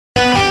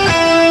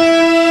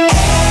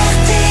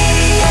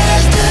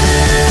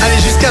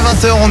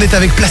20h, on est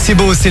avec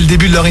Placebo, c'est le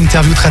début de leur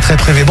interview très très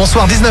privée.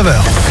 Bonsoir, 19h.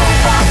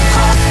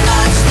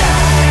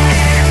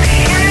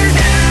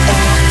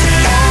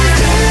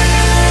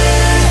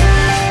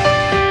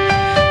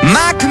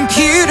 My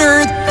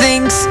computer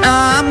thinks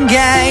I'm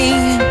gay.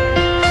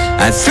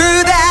 I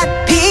threw that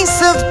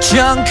piece of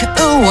junk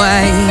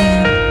away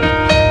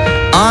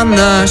on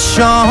the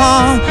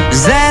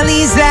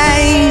Champs-Élysées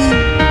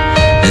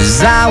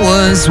as I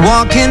was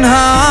walking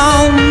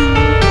home.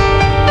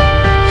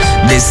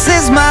 This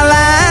is my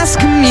last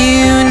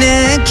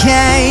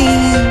communique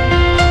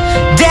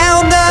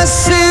down the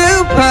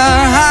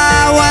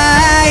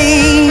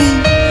superhighway.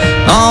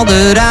 All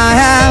that I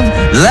have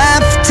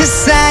left to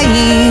say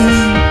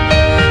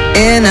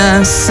in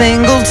a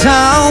single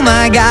tome.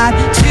 I got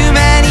too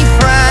many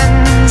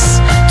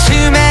friends,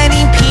 too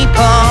many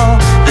people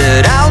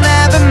that I'll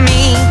never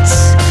meet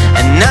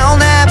and I'll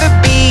never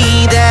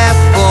be there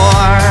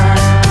for.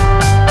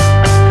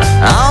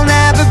 I'll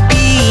never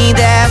be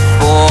there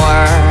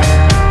for,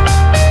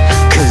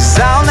 'cause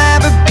I'll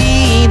never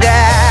be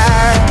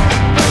there.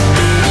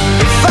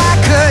 If I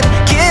could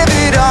give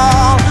it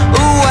all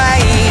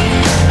away,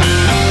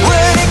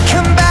 would it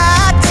come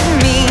back to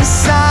me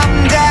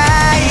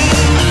someday?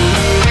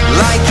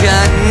 Like a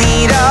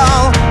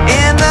needle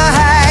in the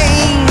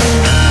hay,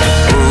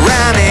 or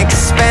an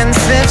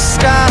expensive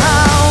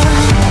stone.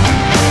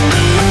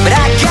 But I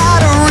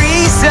got a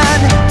reason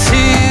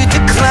to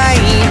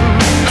declaim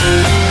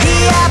the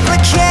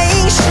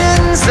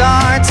applications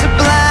are to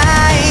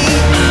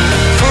blame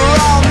for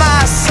all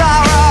my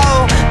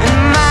sorrow and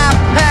my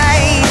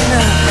pain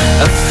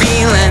of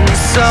feeling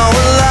so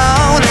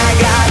alone. I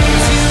got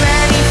too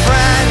many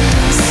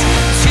friends,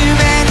 too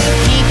many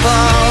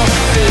people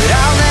that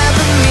I'll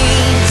never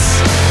meet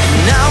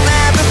and I'll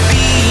never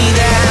be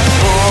there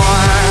for.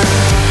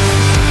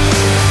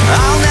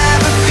 I'll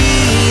never be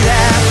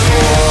there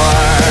for,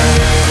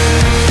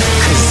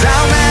 'cause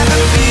I'll never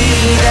be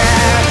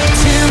there.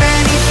 Too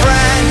many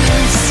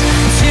friends,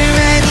 too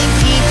many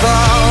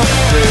people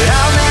that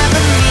I'll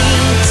never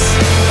meet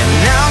and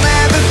I'll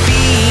never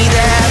be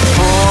there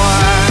for.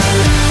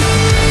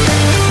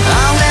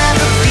 I'll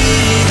never be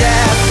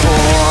there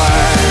for,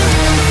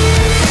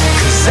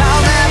 'cause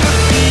I'll never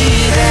be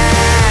there.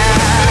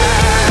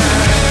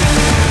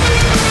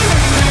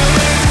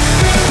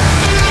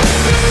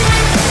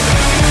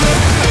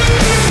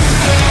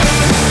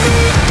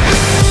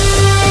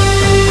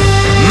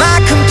 My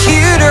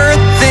computer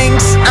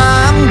thinks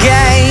I'm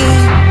gay.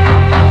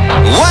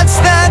 What's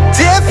the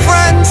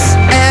difference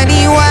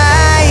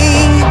anyway?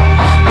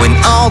 When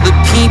all the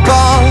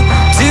people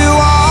do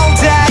all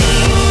day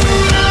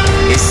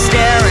is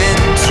stare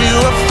into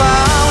a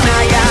phone.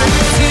 I got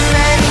too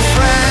many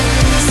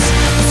friends,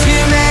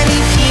 too many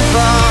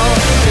people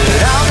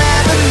that I'll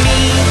never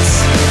meet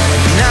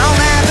and I'll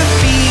never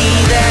be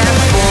there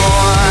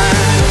for.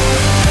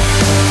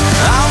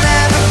 I'll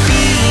never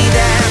be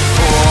there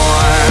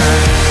for,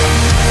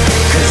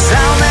 'cause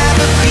I'll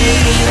never be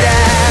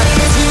there.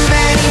 Too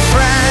many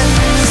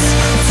friends,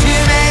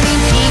 too many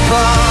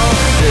people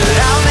that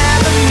I'll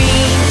never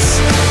meet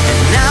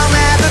and I'll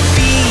never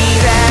be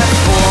there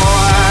for.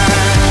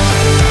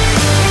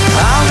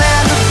 I'll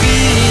never be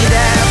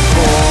there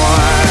for,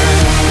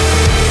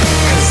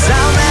 'cause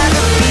I'll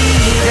never be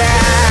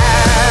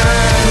there.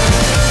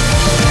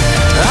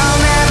 I'll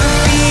never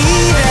be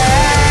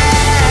there.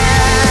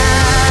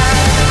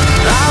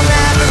 I'll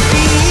never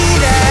be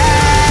there.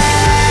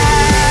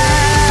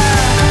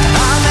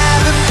 I'll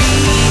never be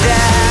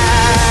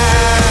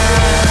there.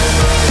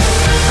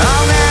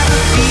 I'll never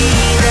be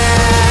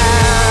there.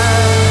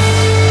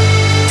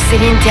 C'est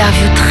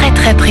l'interview très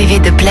très privée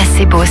de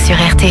Placebo sur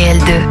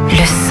RTL2,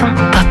 le son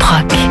pop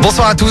rock.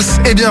 Bonsoir à tous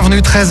et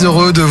bienvenue, très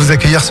heureux de vous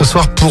accueillir ce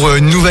soir pour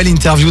une nouvelle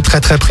interview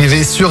très très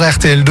privée sur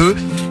RTL2.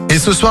 Et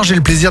ce soir, j'ai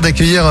le plaisir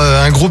d'accueillir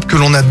un groupe que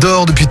l'on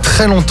adore depuis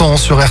très longtemps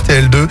sur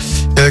RTL2,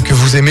 que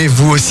vous aimez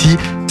vous aussi.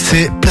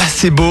 C'est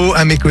Placebo,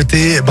 à mes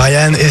côtés,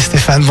 Brian et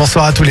Stéphane.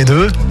 Bonsoir à tous les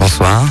deux.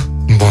 Bonsoir.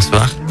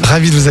 Bonsoir.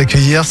 Ravi de vous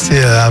accueillir,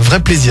 c'est un vrai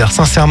plaisir,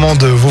 sincèrement,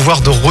 de vous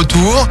voir de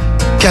retour.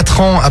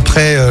 4 ans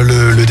après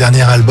le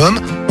dernier album,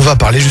 on va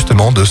parler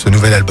justement de ce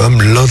nouvel album,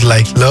 Love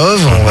Like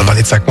Love. On va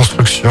parler de sa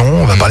construction,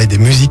 on va parler des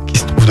musiques qui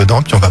se trouvent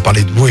dedans, puis on va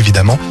parler de vous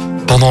évidemment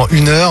pendant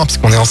 1 heure,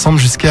 puisqu'on est ensemble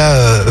jusqu'à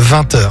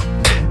 20h.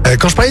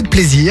 Quand je parlais de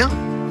plaisir,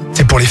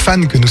 c'est pour les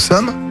fans que nous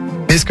sommes,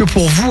 mais est-ce que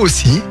pour vous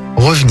aussi,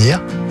 revenir,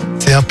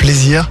 c'est un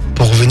plaisir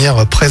pour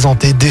venir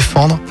présenter,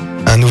 défendre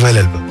un nouvel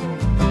album?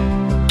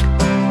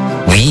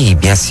 Oui,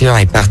 bien sûr,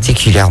 et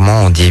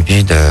particulièrement au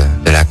début de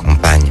la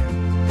campagne.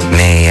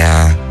 Mais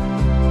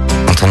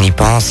quand on y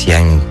pense, il y a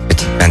une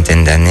petite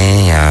vingtaine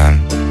d'années,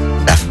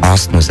 la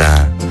France nous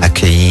a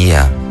accueillis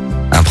à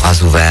bras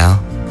ouverts.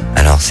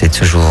 Alors c'est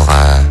toujours,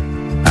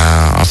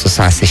 on se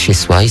sent assez chez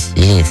soi ici,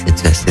 et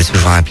c'est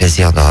toujours un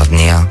plaisir de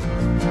revenir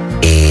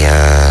et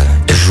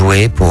de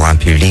jouer pour un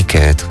public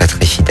très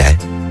très fidèle.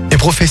 Et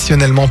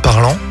professionnellement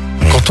parlant,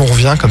 quand on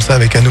revient comme ça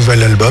avec un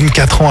nouvel album,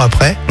 4 ans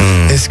après,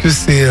 est-ce que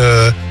c'est...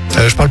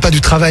 je parle pas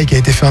du travail qui a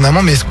été fait en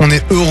amont, mais est-ce qu'on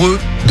est heureux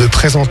de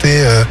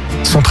présenter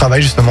son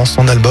travail, justement,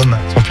 son album,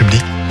 son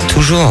public?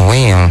 Toujours,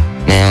 oui.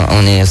 Mais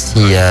on est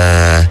aussi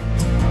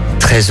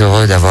très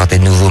heureux d'avoir des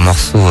nouveaux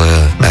morceaux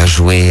à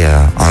jouer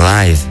en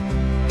live.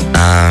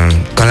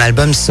 Quand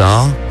l'album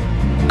sort,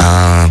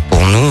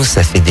 pour nous,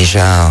 ça fait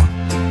déjà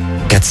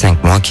 4-5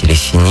 mois qu'il est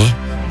fini.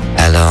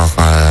 Alors,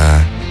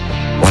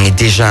 on est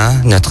déjà,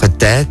 notre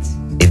tête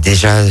est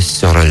déjà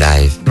sur le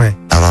live. Ouais.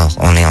 Alors,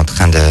 on est en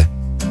train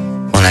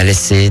on a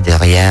laissé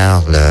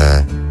derrière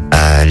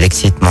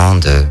l'excitement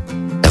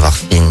d'avoir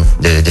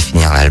de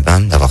finir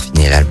l'album, d'avoir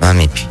fini l'album,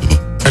 et puis.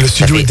 Le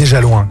studio est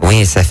déjà loin.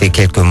 Oui, ça fait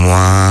quelques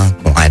mois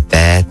qu'on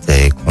répète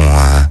et qu'on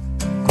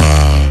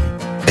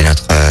fait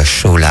notre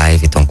show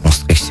live est en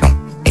construction.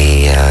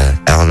 Et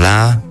alors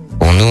là,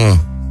 pour nous,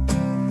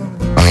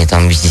 en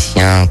étant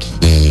musicien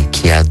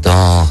qui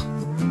adore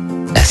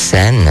la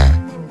scène,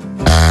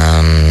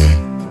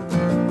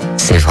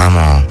 c'est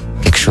vraiment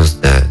quelque chose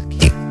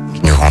qui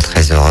nous rend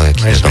très heureux,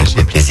 qui nous donne beaucoup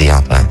de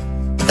plaisir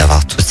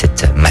d'avoir toute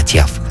cette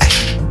matière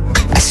fraîche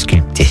à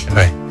sculpter.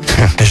 Ouais.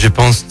 Et je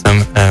pense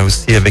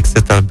aussi avec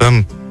cet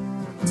album,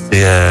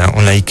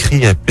 on l'a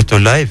écrit plutôt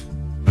live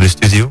dans le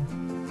studio.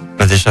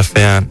 On a déjà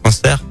fait un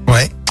concert.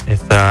 Ouais. Et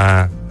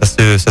ça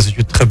se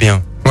joue très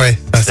bien. Ouais,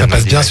 ça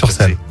passe bien sur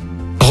scène.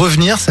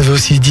 Revenir, ça veut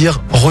aussi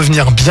dire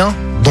revenir bien,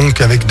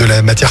 donc avec de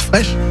la matière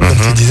fraîche, comme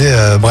tu disais,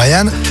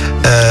 Brian.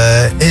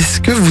 Est-ce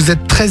que vous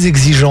êtes très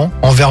exigeant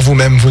envers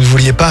vous-même? Vous ne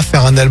vouliez pas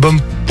faire un album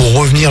pour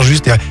revenir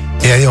juste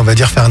et aller, on va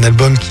dire, faire un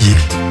album qui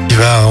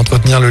va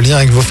entretenir le lien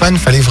avec vos fans?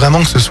 Fallait vraiment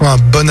que ce soit un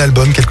bon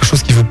album, quelque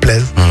chose qui vous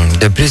plaise?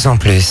 De plus en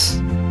plus.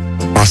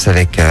 Je pense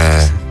avec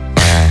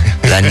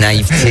la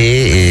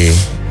naïveté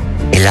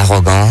et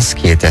l'arrogance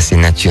qui est assez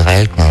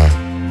naturelle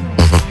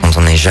quand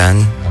on est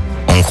jeune.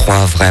 On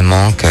croit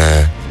vraiment que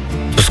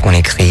tout ce qu'on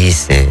écrit,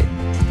 c'est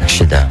un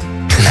chef-d'œuvre.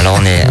 Alors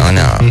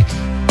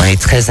on est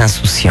très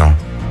insouciant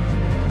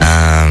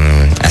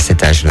à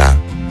cet âge-là.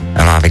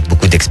 Alors avec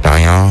beaucoup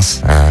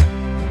d'expérience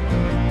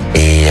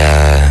et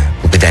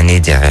beaucoup d'années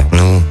derrière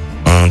nous,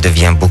 on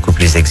devient beaucoup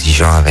plus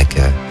exigeant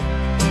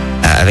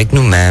avec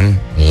nous-mêmes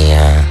et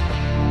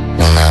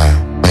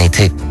on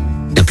était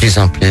de plus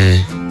en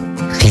plus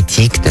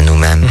critique de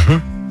nous-mêmes.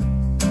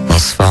 On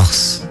se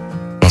force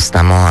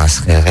constamment à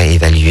se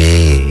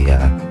réévaluer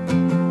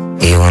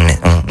et on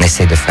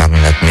essaie de faire de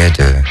notre mieux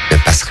de ne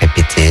pas se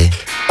répéter.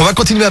 On va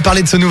continuer à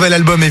parler de ce nouvel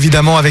album,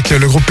 évidemment, avec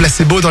le groupe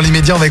Placebo. Dans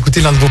l'immédiat, on va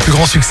écouter l'un de vos plus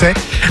grands succès.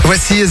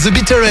 Voici The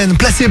Bitter End,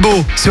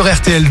 Placebo, sur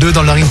RTL2,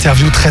 dans leur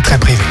interview très très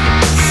privée.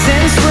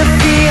 Since we're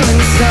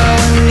feeling so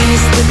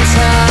unleashed the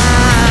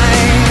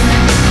time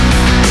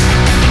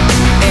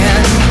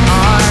in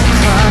our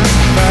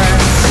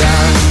comfort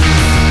zone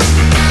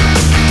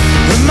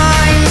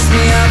reminds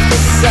me of the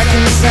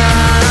second time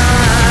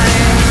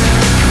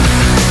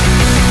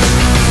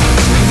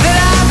that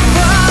I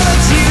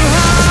followed you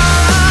home.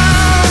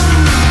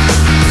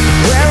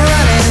 We're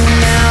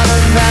running out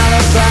of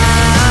alibi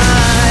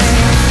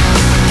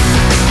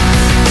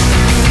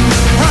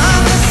on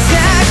the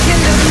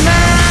second of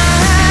May.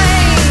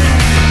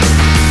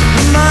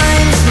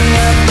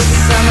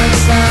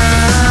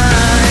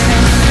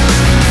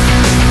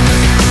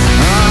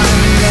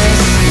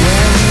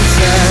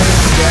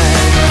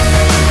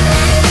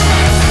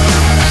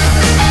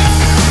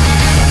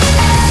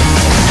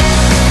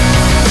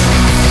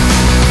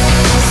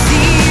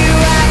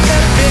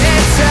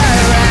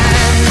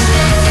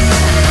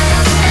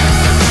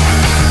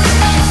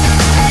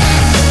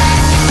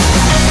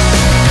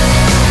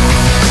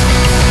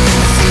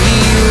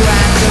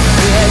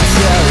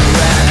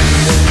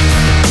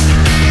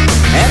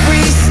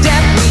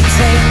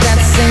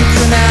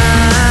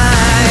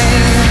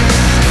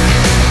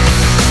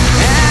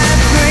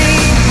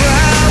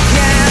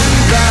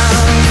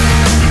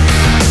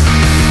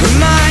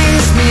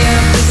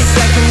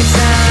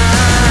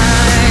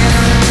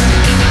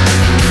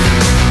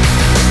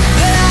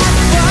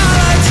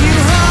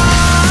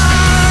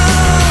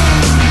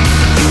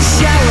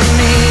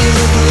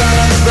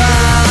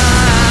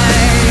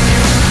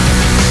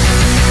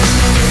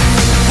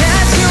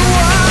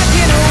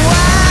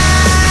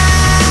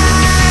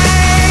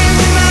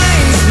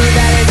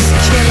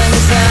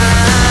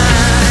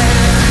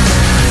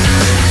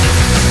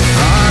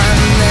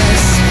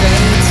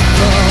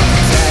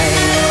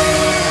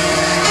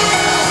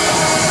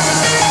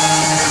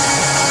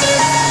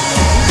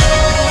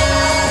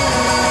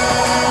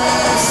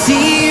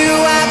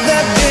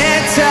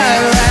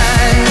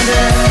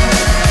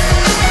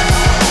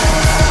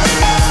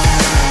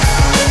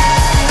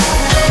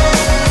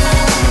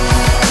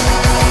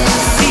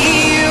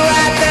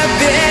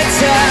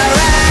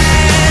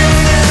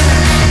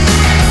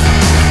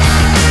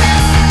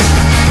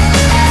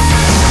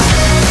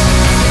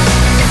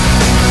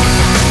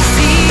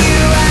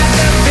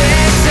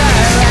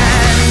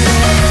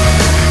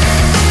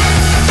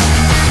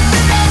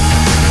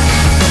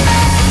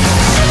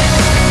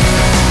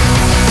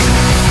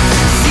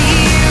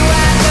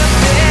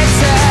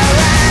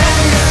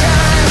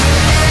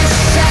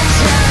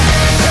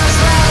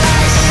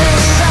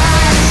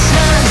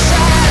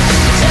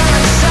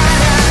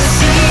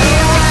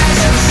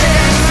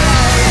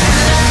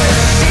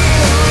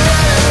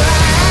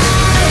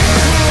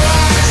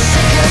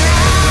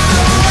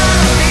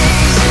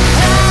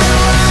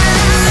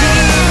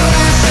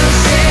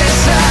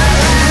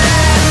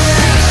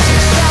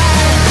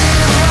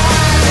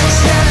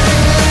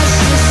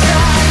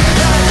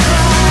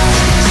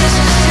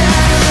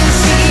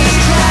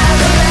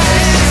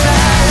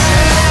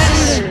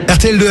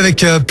 RTL2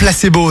 avec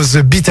Placebo, The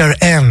Bitter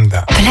End.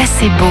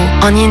 Placebo,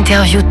 en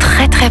interview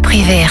très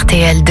privée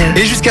RTL2.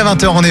 Et jusqu'à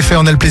 20h, en effet,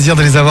 on a le plaisir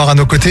de les avoir à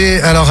nos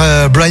côtés. Alors,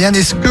 Brian,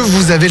 est-ce que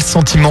vous avez le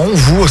sentiment,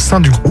 vous, au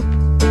sein du groupe,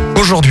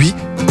 aujourd'hui,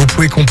 vous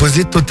pouvez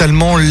composer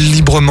totalement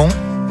librement?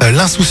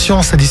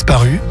 L'insouciance a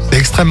disparu, c'est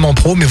extrêmement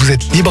pro, mais vous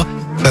êtes libre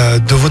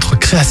de votre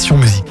création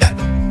musicale.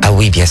 Ah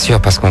oui, bien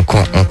sûr, parce qu'on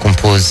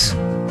compose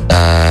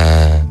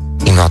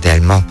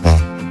primordialement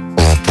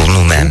pour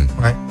nous-mêmes.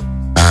 Ouais.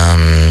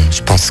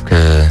 Je pense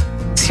que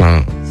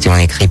si on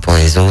écrit pour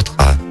les autres,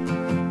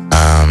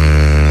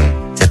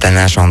 c'est un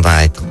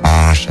agenda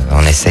étrange.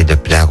 On essaie de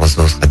plaire aux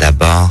autres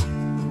d'abord,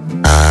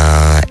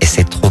 et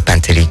c'est trop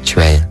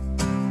intellectuel.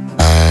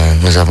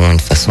 Nous avons une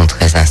façon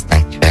très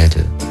instinctuelle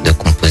de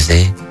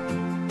composer,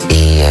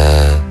 et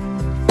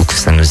faut que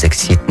ça nous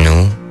excite,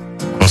 nous,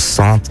 qu'on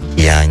sente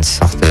qu'il y a une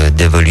sorte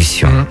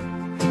d'évolution.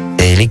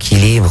 C'est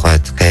l'équilibre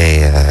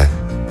très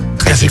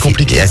Assez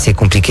compliqué. assez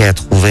compliqué à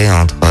trouver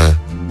entre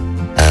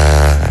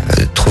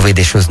trouver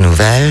des choses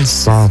nouvelles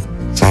sans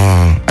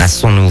un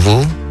son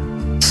nouveau,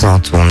 sans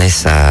tourner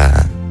Sans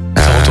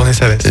retourner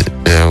sa veste.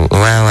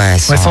 ouais,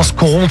 Sans se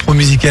corrompre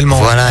musicalement.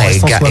 voilà, en et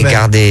restant soi-même.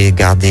 garder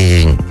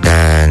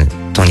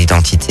ton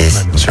identité.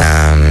 Ouais, bien sûr.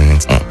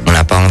 On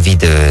n'a pas envie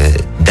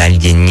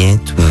d'aliéner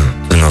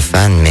tous nos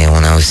fans, mais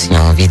on a aussi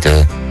envie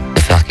de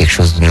faire quelque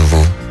chose de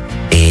nouveau.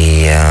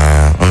 Et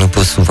on nous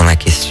pose souvent la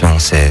question,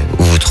 c'est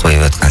où vous trouvez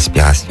votre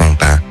inspiration?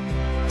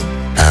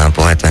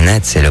 Pour être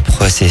honnête, c'est le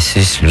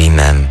processus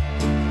lui-même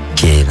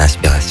qui est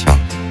l'inspiration.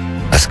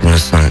 Parce que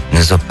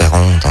nous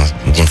opérons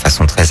d'une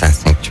façon très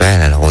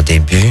instinctuelle. Alors au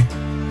début,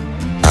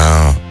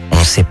 on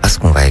ne sait pas ce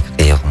qu'on va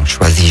écrire. On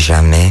choisit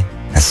jamais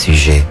un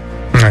sujet.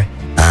 Ouais.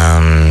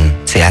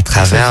 C'est à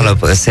travers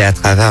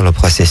le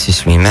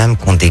processus lui-même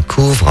qu'on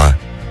découvre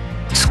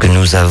ce que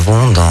nous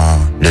avons dans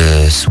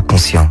le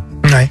subconscient.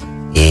 Ouais.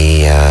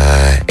 Et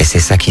c'est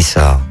ça qui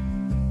sort.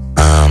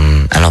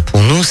 Alors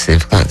pour nous,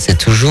 c'est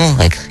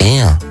toujours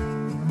écrire,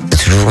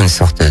 c'est toujours une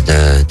sorte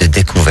de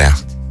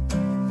découverte.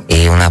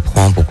 Et on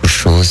apprend beaucoup de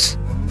choses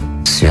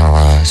sur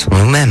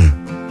nous-mêmes.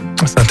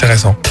 C'est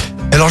intéressant.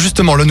 Alors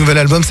justement, le nouvel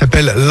album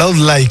s'appelle Loud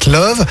Like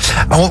Love.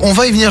 Alors, on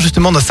va y venir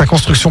justement dans sa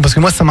construction, parce que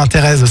moi ça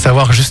m'intéresse de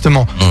savoir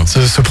justement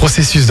ce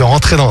processus, de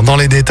rentrer dans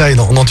les détails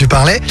dont tu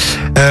parlais.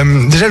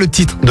 Déjà le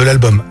titre de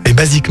l'album, et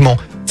basiquement,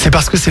 c'est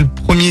parce que c'est le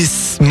premier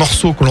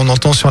morceau que l'on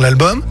entend sur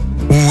l'album,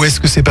 ou est-ce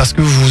que c'est parce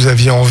que vous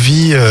aviez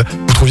envie,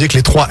 vous trouviez que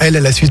les 3 L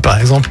à la suite par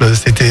exemple,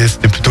 c'était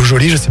plutôt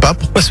joli, je sais pas,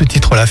 pourquoi ce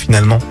titre-là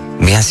finalement?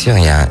 Bien sûr,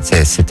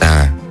 c'est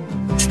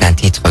un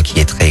titre qui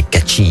est très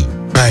catchy,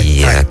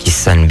 qui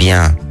sonne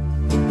bien.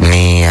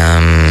 Mais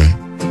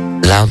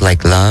Loud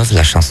Like Love,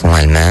 la chanson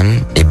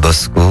elle-même, et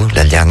Bosco,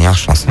 la dernière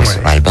chanson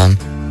sur l'album,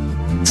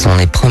 sont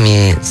le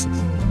premier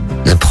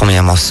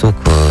morceau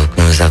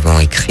que nous avons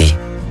écrit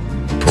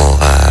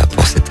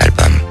pour cet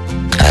album.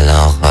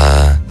 Alors,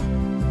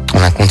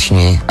 on a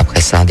continué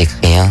après ça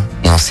d'écrire,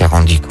 et on s'est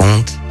rendu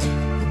compte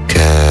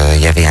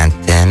qu'il y avait un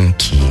thème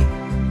qui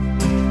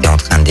est en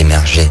train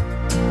d'émerger.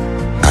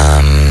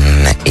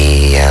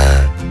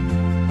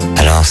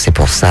 Alors c'est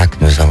pour ça que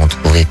nous avons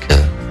trouvé que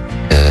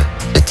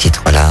ce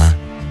titre-là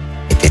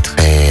était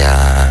très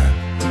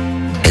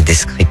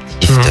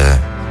descriptif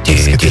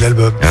de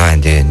l'album.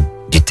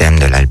 Du thème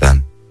de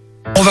l'album.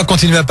 On va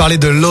continuer à parler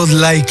de Loud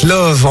Like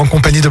Love en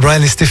compagnie de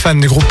Brian et Stéphane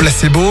du groupe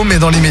Placebo, mais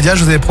dans l'immédiat,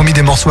 je vous avais promis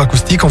des morceaux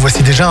acoustiques. En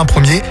voici déjà un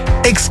premier,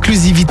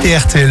 exclusivité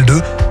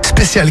RTL2,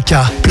 spécial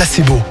cas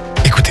Placebo.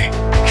 Écoutez.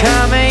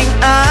 Coming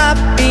up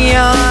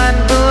beyond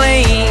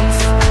belief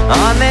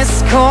on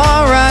this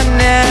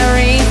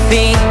coronary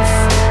thief.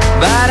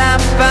 Ba-dum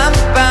bum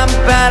bum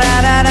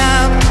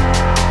ba-da-da-dum.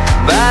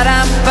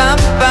 Ba-dum bum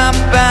bum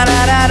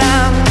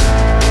ba-da-da-dum.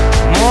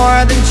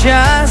 More than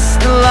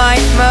just a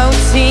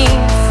leitmotif,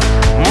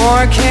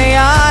 more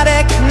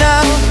chaotic, no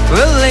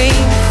relief.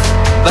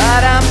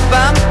 Ba-dum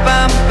bum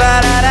bum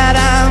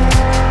ba-da-da-dum.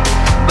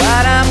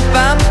 Ba-dum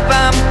bum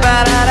bum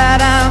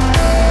ba-da-da-dum.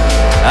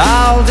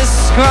 I'll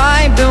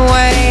describe the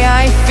way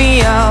I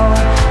feel,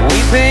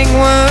 weeping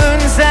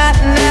wounds that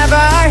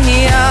never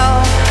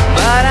heal.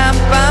 Ba-dum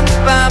bum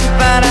bum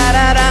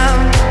ba-da-da-dum.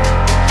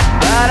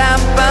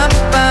 Ba-dum bum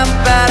bum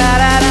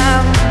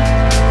ba-da-da-dum.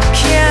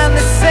 Can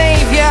the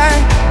Savior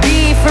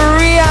be for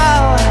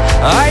real?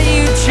 Are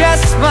you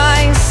just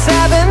my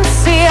seventh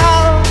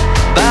seal?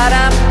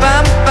 Ba-dum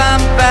bum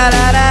bum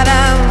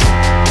ba-da-da-dum.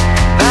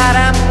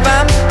 Ba-dum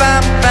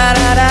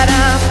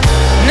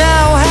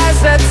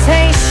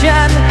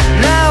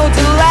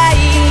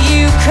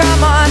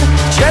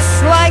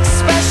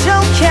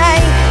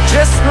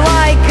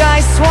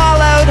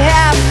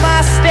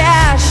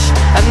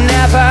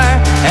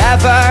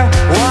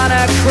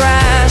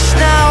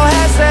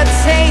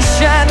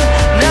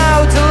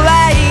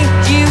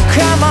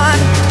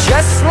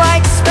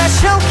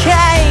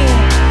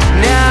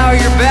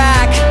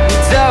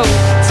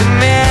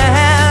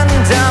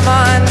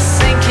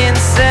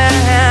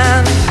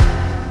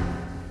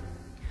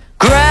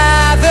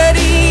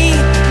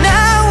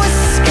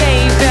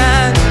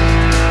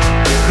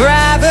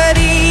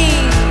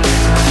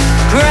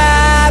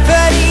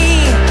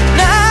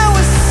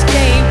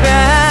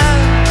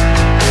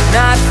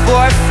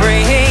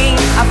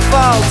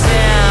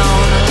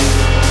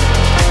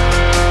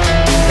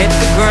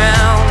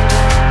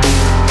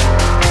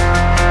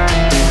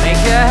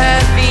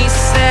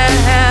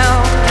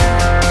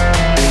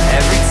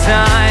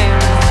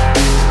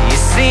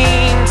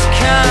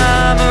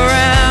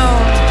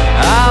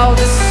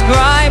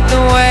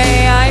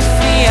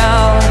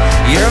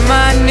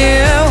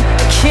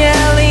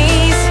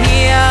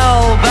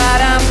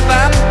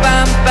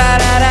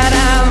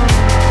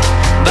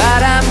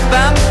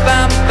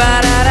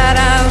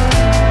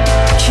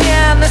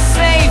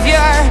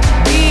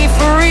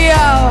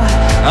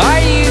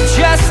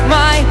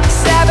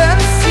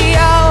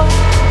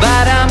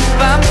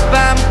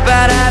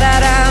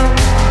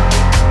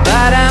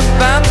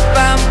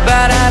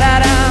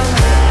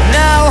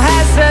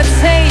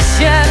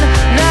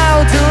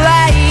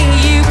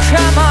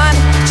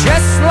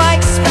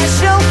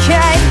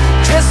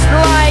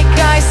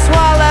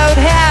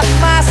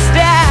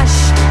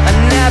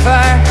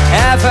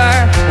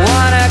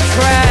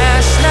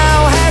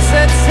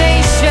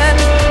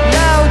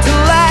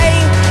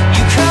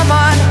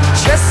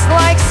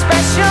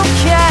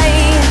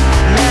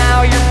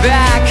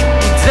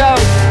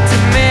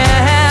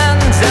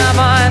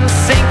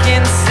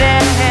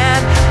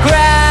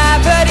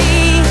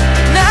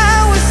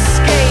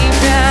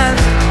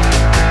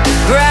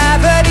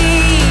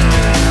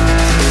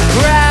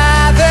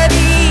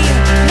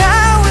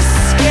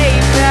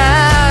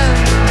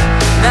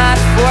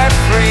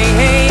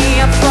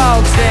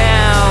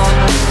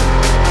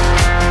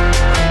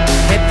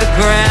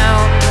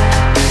ground.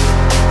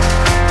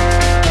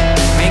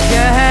 Make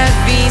a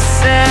heavy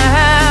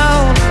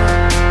sound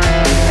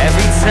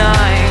every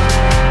time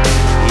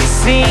you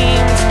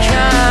seem to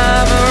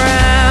come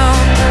around.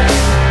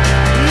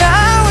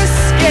 No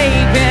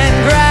escaping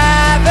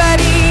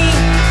gravity,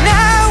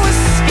 no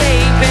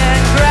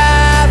escaping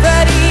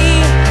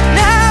gravity,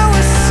 no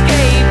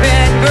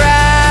escaping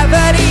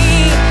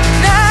gravity,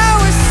 no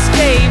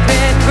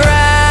escaping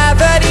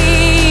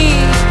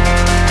gravity.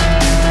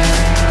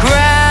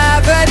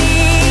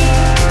 Gravity,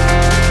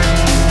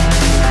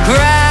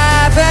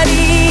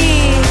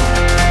 gravity,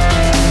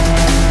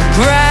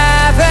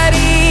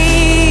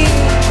 gravity.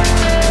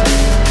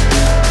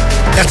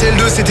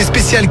 RTL2, c'était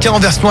spécial K en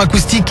version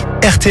acoustique.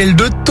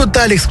 RTL2,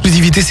 totale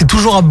exclusivité. C'est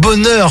toujours un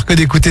bonheur que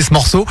d'écouter ce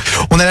morceau.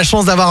 On a la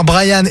chance d'avoir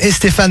Brian et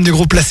Stéphane du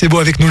groupe Placebo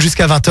avec nous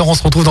jusqu'à 20h. On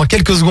se retrouve dans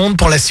quelques secondes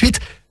pour la suite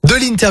de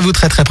l'interview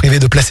très très privée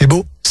de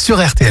Placebo sur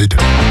RTL2.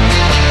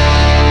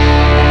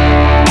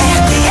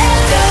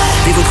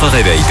 Dès votre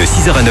réveil de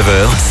 6h à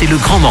 9h, c'est le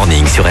grand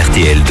morning sur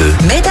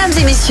RTL2. Mesdames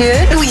et messieurs,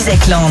 Louise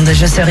Eklund,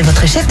 je serai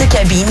votre chef de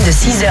cabine de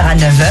 6h à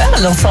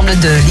 9h. L'ensemble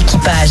de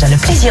l'équipage a le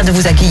plaisir de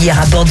vous accueillir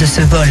à bord de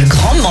ce vol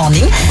Grand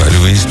Morning.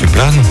 Louise, tu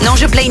planes? Non,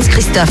 je plains,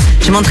 Christophe.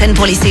 Je m'entraîne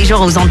pour les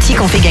séjours aux Antilles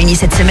qu'on fait gagner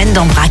cette semaine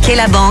dans Braquer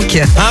la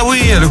banque. Ah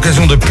oui, à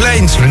l'occasion de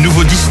Planes, le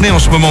nouveau Disney en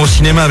ce moment au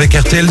cinéma avec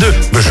RTL2.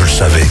 Je le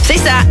savais. C'est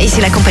ça. Et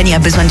si la compagnie a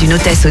besoin d'une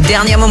hôtesse au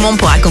dernier moment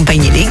pour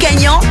accompagner les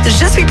gagnants,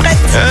 je suis prête.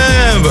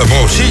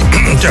 Moi aussi.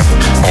 Tiens,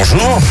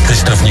 bonjour,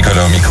 Christophe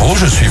Nicolas au micro,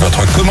 je suis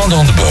votre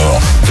commandant de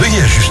bord.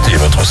 Veuillez ajuster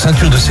votre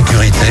ceinture de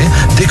sécurité.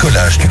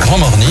 Décollage du Grand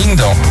Morning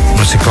dans...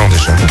 C'est quand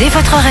déjà? Dès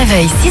votre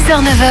réveil,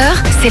 6h-9h,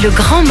 c'est le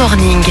grand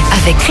morning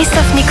avec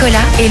Christophe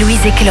Nicolas et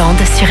Louise Eklund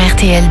sur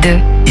RTL2.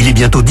 Il est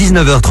bientôt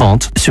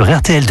 19h30 sur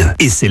RTL2.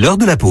 Et c'est l'heure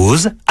de la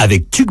pause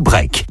avec Tuc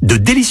Break. De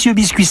délicieux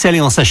biscuits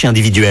salés en sachet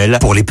individuel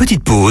pour les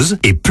petites pauses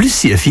et plus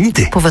si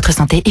affinité. Pour votre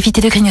santé,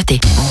 évitez de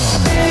grignoter.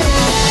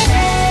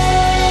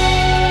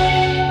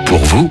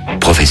 Pour vous,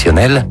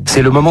 professionnels,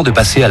 c'est le moment de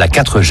passer à la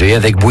 4G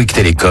avec Bouygues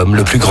Télécom,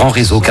 le plus grand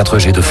réseau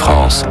 4G de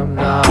France.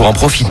 Pour en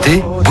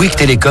profiter, Bouygues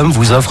Télécom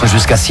vous offre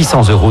jusqu'à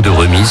 600 € de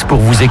remise pour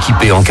vous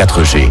équiper en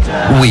 4G.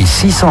 Oui,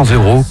 600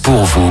 €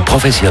 pour vous,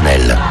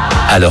 professionnels.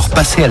 Alors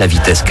passez à la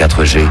vitesse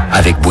 4G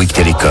avec Bouygues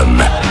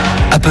Télécom.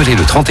 Appelez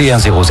le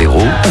 3100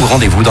 ou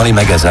rendez-vous dans les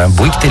magasins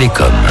Bouygues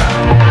Télécom.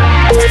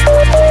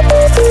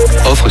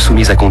 Offre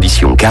soumise à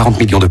condition, 40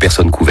 millions de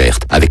personnes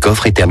couvertes, avec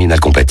offre et terminal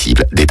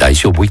compatible. Détails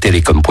sur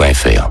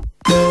bouyguestelecom.fr.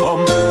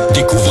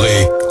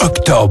 Découvrez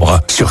Octobre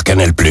sur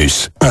Canal+.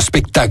 Un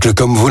spectacle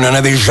comme vous n'en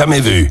avez jamais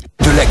vu.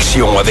 De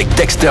l'action avec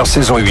Dexter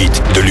saison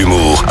 8, de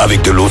l'humour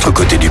avec De l'autre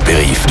côté du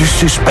périph', du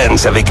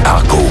suspense avec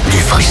Argo, du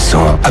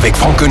frisson avec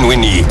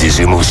Frankenweenie,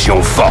 des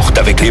émotions fortes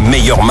avec les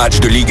meilleurs matchs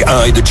de Ligue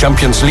 1 et de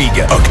Champions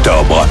League.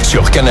 Octobre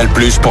sur Canal+,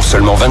 pour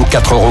seulement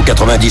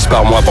 24,90 €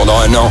 par mois pendant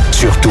un an,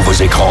 sur tous vos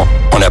écrans,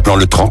 en appelant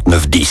le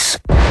 3910.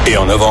 Et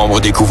en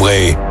novembre,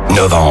 découvrez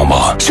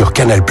Novembre sur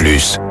Canal+.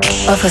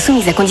 Offre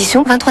soumise à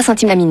condition, 23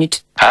 centimes la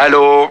minute.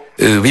 Allô?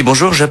 Oui,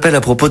 bonjour, j'appelle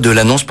à propos de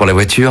l'annonce pour la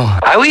voiture.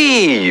 Ah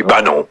oui,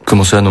 bah non.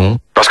 Comment ça, non?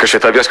 Parce que je sais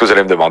très bien ce que vous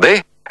allez me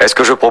demander. Est-ce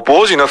que je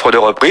propose une offre de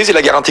reprise et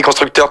la garantie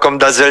constructeur comme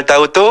Delta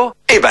Auto?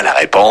 Eh ben la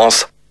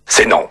réponse,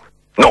 c'est non.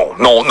 Non,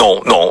 non,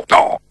 non, non,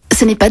 non.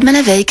 Ce n'est pas demain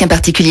la veille qu'un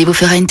particulier vous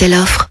fera une telle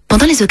offre.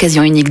 Pendant les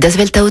occasions uniques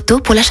d'Asvelta Auto,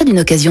 pour l'achat d'une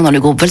occasion dans le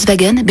groupe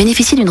Volkswagen,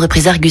 bénéficiez d'une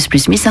reprise Argus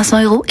plus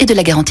 1500 € et de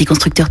la garantie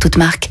constructeur toute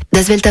marque.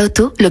 D'Asvelta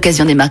Auto,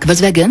 l'occasion des marques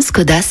Volkswagen,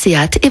 Skoda,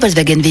 Seat et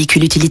Volkswagen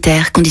véhicules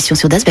utilitaires. Conditions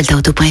sur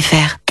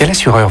dasveltaauto.fr. Quel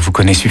assureur vous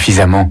connaît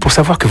suffisamment pour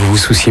savoir que vous vous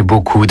souciez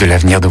beaucoup de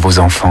l'avenir de vos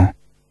enfants?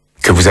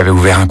 Que vous avez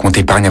ouvert un compte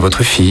épargne à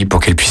votre fille pour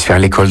qu'elle puisse faire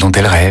l'école dont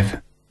elle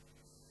rêve?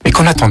 Et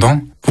qu'en attendant,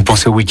 vous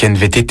pensez au week-end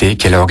VTT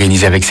qu'elle a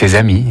organisé avec ses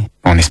amis,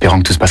 en espérant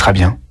que tout se passera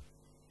bien?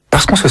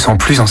 Parce qu'on se sent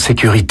plus en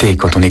sécurité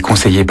quand on est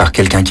conseillé par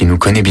quelqu'un qui nous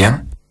connaît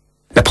bien,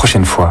 la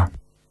prochaine fois,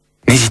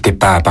 n'hésitez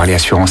pas à parler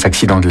assurance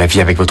accident de la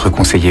vie avec votre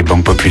conseiller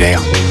Banque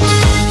Populaire.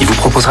 Il vous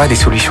proposera des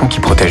solutions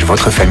qui protègent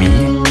votre famille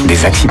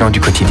des accidents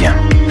du quotidien.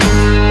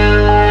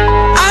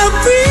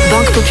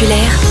 Banque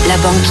Populaire, la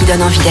banque qui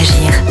donne envie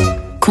d'agir.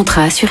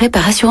 Contrat assuré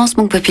par Assurance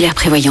Banque Populaire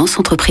Prévoyance,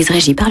 entreprise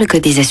régie par le Code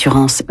des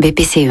assurances.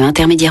 BPCE,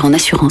 intermédiaire en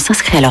assurance,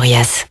 inscrit à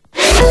l'ORIAS.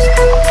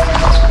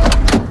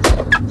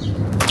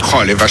 Oh,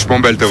 elle est vachement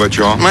belle ta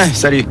voiture, hein. Ouais,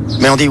 salut.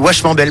 Mais on dit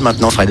vachement belle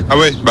maintenant, Fred. Ah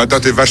ouais, bah toi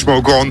t'es vachement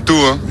au courant de tout,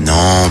 hein.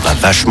 Non, pas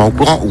vachement au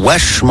courant,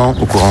 washement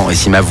au courant. Et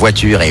si ma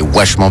voiture est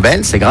washement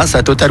belle, c'est grâce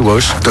à Total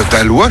Wash.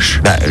 Total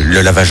Wash? Bah, le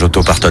lavage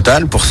auto par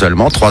Total pour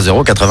seulement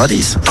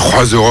 3,90 €.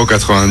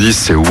 3,90 €,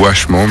 c'est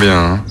washement bien,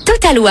 hein.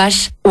 Total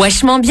Wash.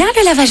 Washement bien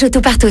le lavage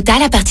auto par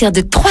Total à partir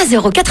de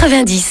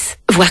 3,90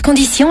 €. Voir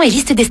conditions et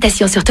liste des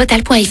stations sur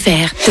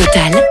total.fr.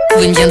 Total,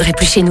 vous ne viendrez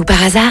plus chez nous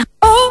par hasard.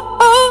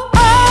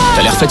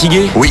 t'as l'air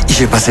fatigué. Oui,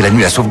 j'ai passé la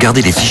nuit à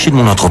sauvegarder les fichiers de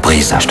mon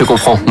entreprise. Je te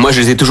comprends, moi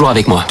je les ai toujours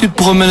avec moi. Tu te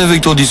promènes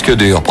avec ton disque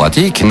dur,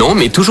 pratique? Non,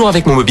 mais toujours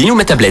avec mon mobile ou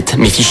ma tablette.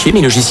 Mes fichiers,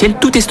 mes logiciels,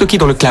 tout est stocké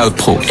dans le Cloud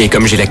Pro. Et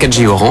comme j'ai la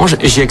 4G Orange,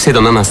 j'y accède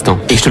en un instant.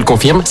 Et je te le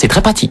confirme, c'est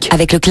très pratique.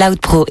 Avec le Cloud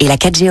Pro et la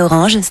 4G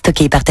Orange,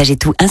 stockez et partagez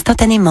tout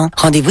instantanément.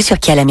 Rendez-vous sur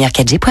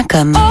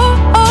qui-a-la-meilleure4G.com.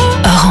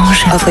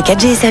 Orange. Offre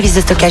 4G et service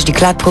de stockage du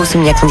Cloud Pro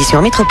soumis à conditions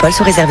en métropole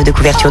sous réserve de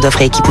couverture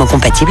d'offres et équipements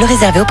compatibles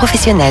réservés aux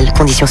professionnels.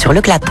 Conditions sur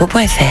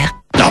lecloudpro.fr.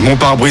 Alors, mon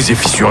pare-brise est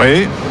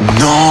fissuré.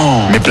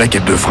 Non. Mes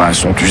plaquettes de frein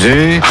sont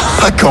usées.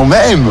 Ah, quand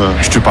même.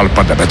 Je te parle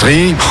pas de la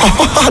batterie.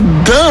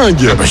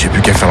 Dingue. J'ai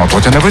plus qu'à faire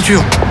l'entretien de la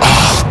voiture.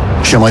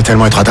 J'aimerais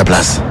tellement être à ta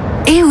place.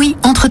 Et oui,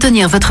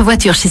 entretenir votre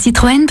voiture chez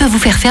Citroën peut vous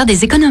faire faire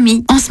des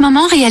économies. En ce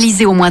moment,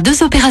 réalisez au moins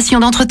 2 opérations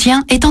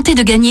d'entretien et tentez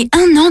de gagner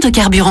 1 an de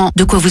carburant.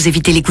 De quoi vous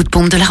éviter les coups de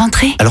pompe de la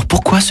rentrée. Alors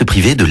pourquoi se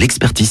priver de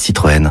l'expertise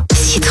Citroën?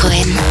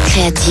 Citroën,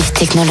 créative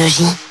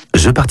technologie.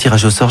 Jeu par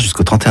tirage au sort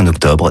jusqu'au 31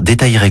 octobre.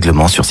 Détails et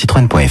règlements sur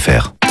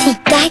citroën.fr.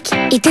 Tic-tac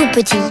et tout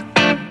petit.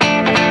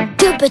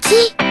 Tout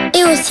petit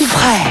et aussi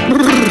frais.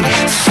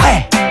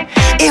 Frais.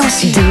 Et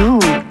aussi doux.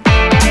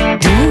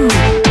 Doux.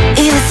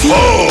 Et aussi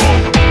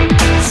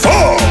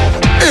fort.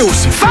 Et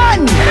aussi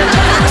fun.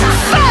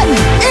 Fun.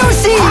 Et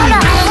aussi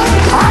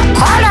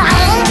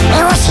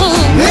et aussi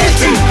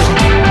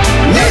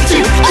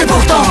multiple et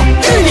pourtant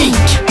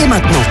unique. Et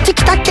maintenant,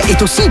 Tic Tac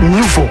est aussi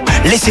nouveau.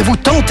 Laissez-vous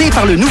tenter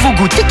par le nouveau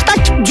goût Tic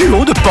Tac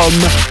duo de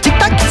pommes. Tic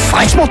Tac,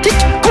 fraîchement tic,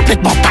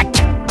 complètement tac.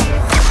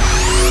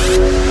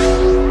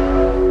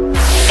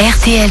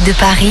 RTL de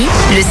Paris,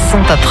 le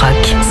son pop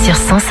rock sur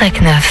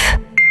 105.9.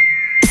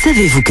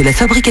 Savez-vous que la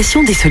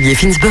fabrication des souliers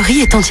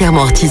Finsbury est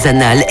entièrement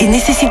artisanale et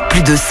nécessite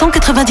plus de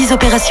 190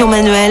 opérations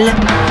manuelles?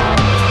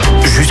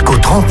 Jusqu'au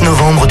 30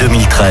 novembre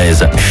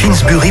 2013,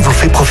 Finsbury vous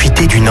fait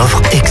profiter d'une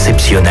offre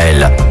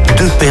exceptionnelle.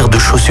 2 paires de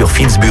chaussures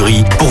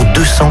Finsbury pour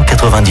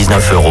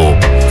 299 €.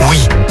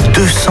 Oui,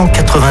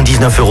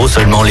 299 €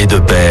 seulement les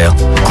 2 paires.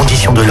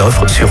 Conditions de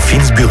l'offre sur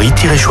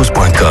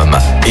finsbury-chose.com.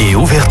 Et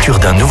ouverture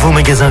d'un nouveau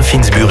magasin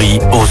Finsbury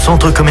au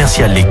centre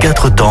commercial Les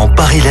 4 Temps,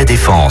 Paris La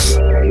Défense.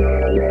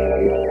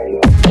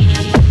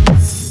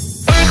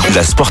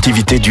 La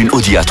sportivité d'une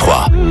Audi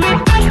A3.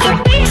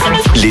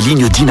 Les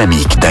lignes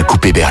dynamiques d'un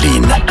coupé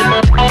berline.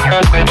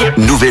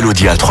 Nouvelle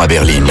Audi A3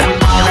 berline.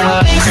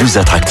 Plus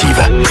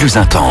attractive, plus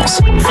intense.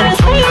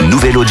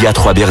 Nouvelle Audi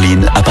A3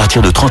 berline à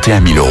partir de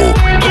 31 000 €.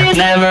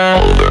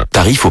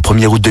 Tarif au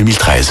 1er août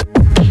 2013.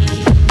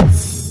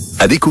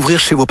 À découvrir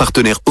chez vos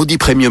partenaires Audi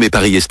Premium et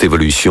Paris Est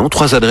Evolution.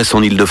 3 adresses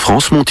en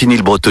Ile-de-France,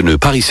 Montigny-le-Bretonneux,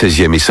 Paris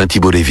 16e et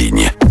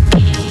Saint-Thibault-les-Vignes.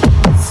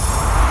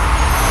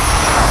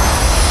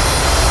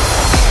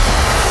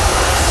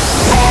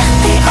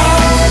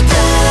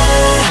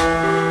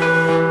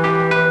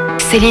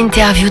 C'est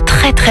l'interview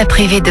très très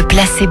privée de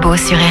Placebo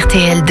sur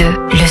RTL2,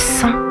 le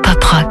son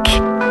pop rock.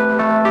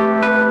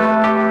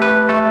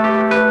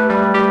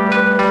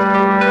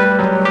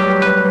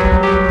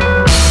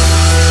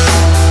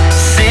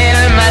 C'est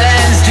le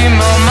malaise du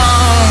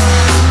moment,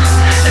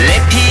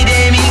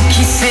 l'épidémie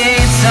qui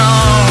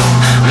s'étend.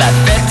 La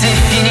fête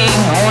est finie,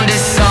 on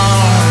descend.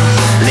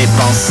 Les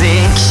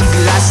pensées qui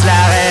glacent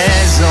la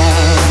raison.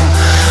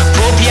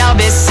 Paupières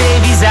baissées,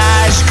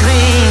 visage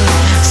gris.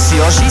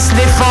 Surgissent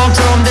les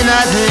fantômes de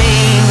notre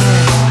ligne.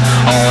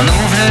 On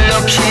ouvre le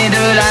loquet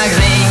de la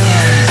grille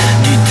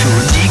du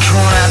tout dit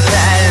qu'on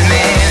appelle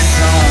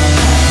maison.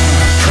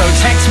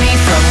 Protect me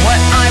from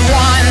what I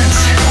want.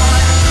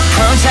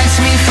 Protect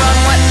me from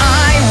what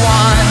I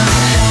want.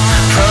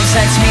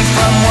 Protect me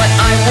from what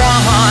I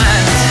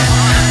want.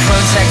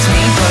 Protect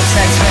me,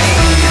 protect me.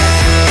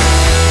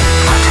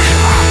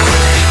 Protège-moi,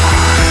 protège-moi.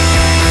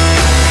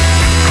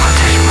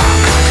 Protège-moi,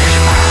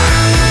 protège-moi.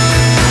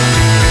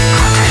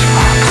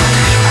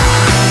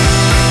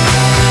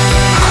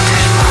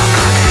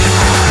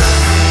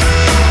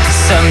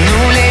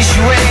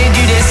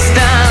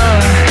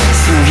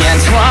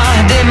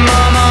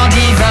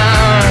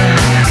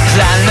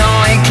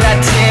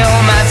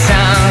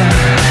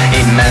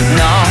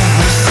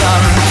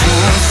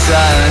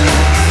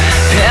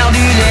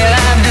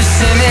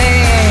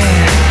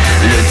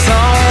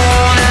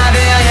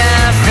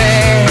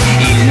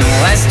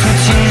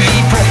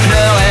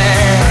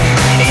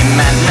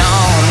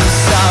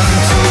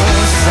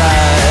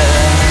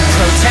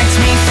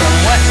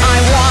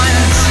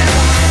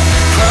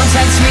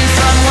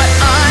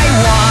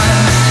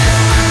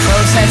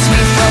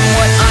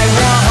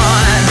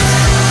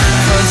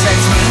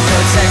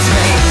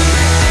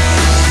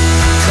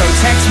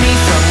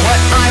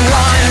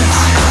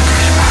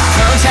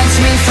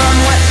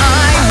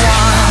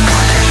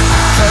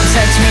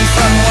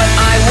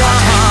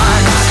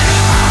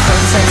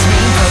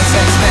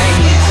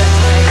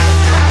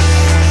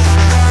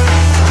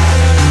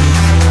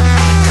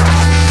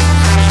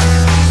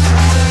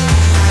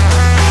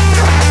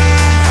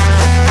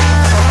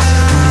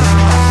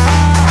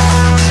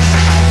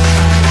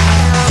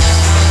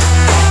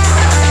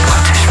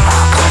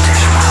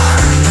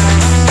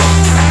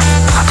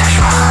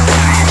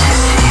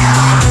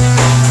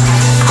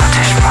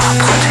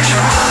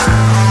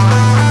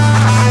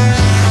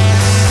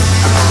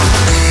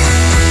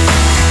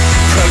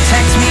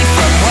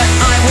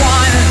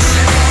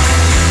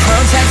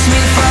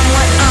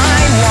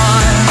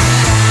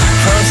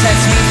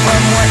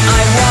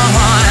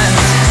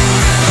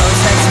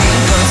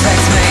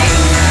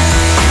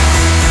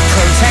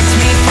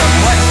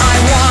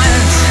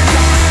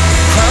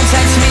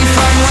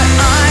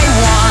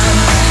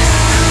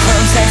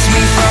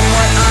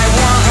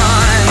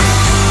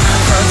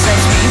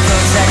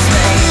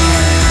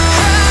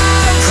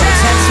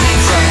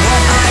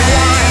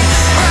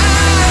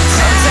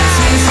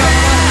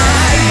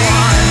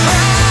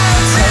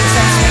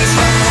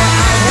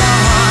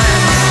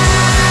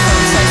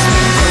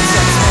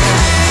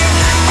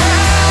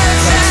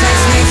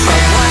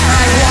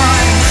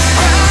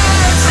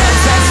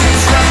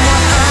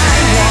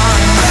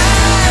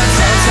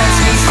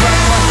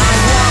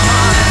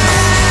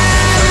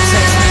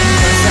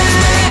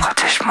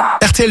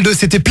 RTL2,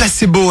 c'était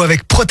Placebo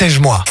avec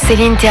Protège-moi. C'est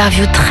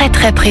l'interview très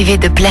très privée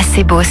de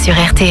Placebo sur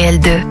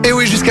RTL2. Et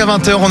oui, jusqu'à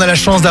 20h, on a la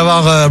chance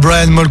d'avoir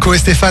Brian Molko et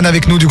Stéphane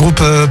avec nous du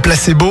groupe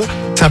Placebo.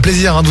 C'est un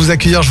plaisir de vous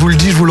accueillir, je vous le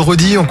dis, je vous le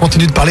redis. On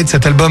continue de parler de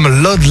cet album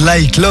Love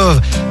Like Love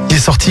qui est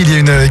sorti il y a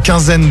une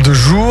quinzaine de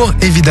jours,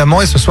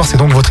 évidemment. Et ce soir, c'est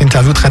donc votre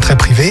interview très très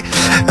privée.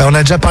 On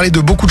a déjà parlé de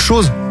beaucoup de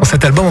choses dans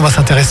cet album. On va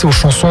s'intéresser aux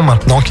chansons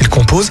maintenant qu'il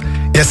compose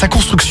et à sa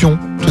construction.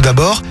 Tout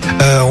d'abord,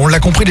 on l'a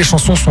compris, les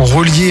chansons sont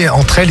reliées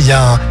entre elles. Il y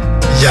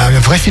a un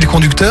vrai fil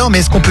conducteur, mais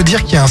est-ce qu'on peut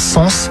dire qu'il y a un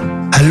sens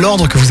à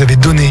l'ordre que vous avez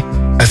donné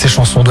à ces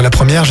chansons, de la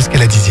première jusqu'à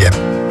la 10e?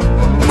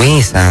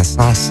 Oui, ça a un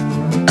sens.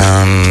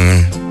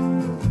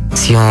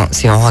 Si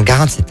on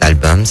regarde cet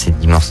album, ces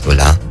 10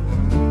 morceaux-là,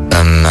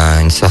 comme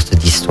une sorte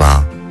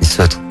d'histoire,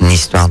 une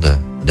histoire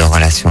de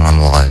relation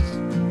amoureuse.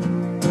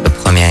 Le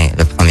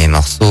premier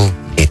morceau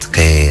est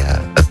très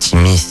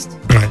optimiste,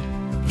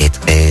 il est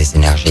très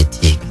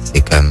énergétique.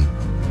 C'est comme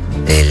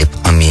les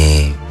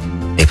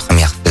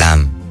premières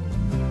flammes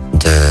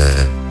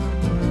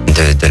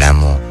de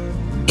l'amour.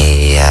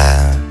 Et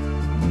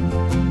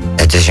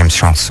la deuxième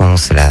chanson,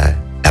 c'est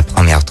la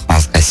première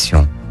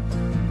transgression.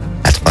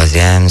 La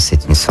troisième,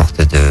 c'est une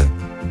sorte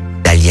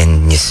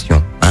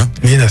d'aliénation.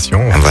 Aliénation.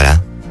 Ouais. Voilà.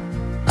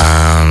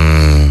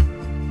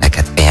 La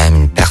quatrième,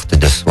 une perte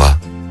de soi.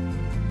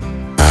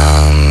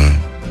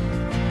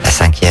 La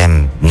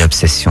cinquième, une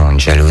obsession, une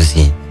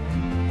jalousie.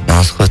 Et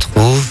on se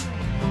retrouve,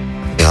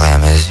 au fur et à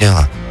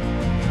mesure,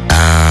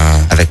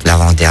 avec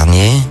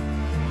l'avant-dernier,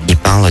 qui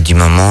parle du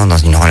moment dans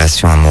une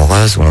relation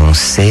amoureuse où on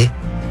sait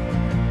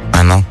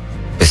vraiment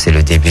que c'est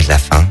le début de la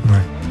fin.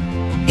 Ouais.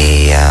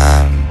 Et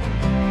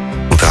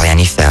on peut rien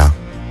y faire.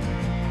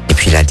 Et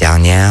puis la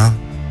dernière,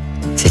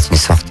 c'est une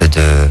sorte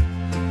de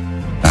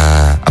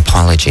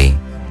apology.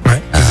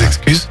 Ouais, des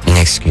excuses. Une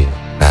excuse.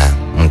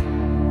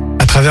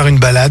 À travers une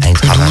balade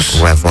plus douce.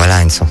 Ouais,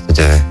 voilà, une sorte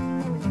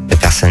de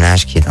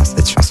personnage qui est dans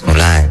cette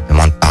chanson-là, elle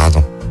demande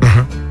pardon.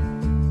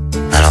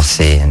 Mm-hmm. Alors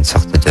c'est une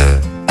sorte de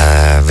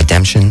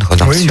redemption.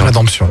 Oui, une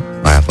rédemption.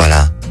 Ouais,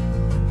 voilà.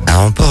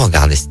 Alors on peut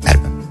regarder cet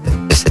album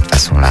de cette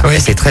façon-là. Oui. Et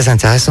c'est très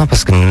intéressant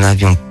parce que nous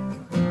n'avions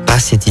pas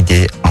cette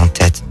idée en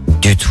tête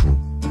du tout.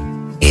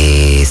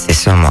 Et c'est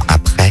seulement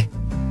après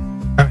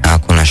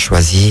qu'on a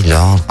choisi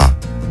l'ordre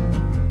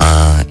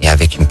et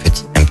avec un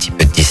petit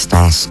peu de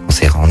distance, on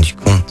s'est rendu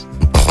compte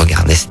qu'on peut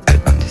regarder cet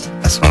album de cette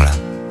façon-là.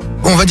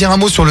 On va dire un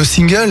mot sur le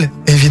single,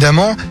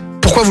 évidemment.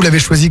 Pourquoi vous l'avez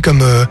choisi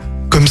comme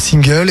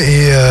single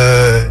et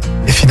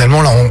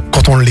finalement, là,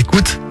 quand on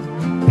l'écoute,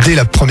 dès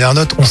la première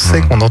note, on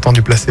sait qu'on entend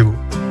du Placebo.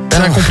 C'est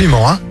un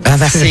compliment, hein? Ah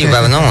bah si,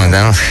 bah non.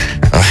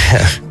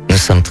 Nous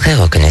sommes très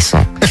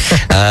reconnaissants.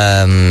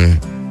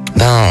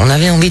 On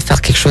avait envie de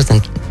faire quelque chose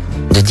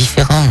de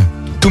différent.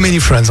 Too Many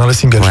Friends, le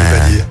single, je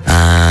vais dire.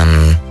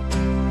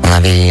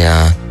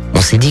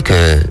 On s'est dit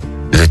que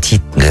le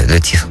titre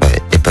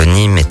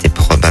éponyme était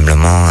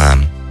probablement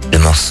le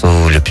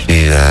morceau le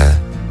plus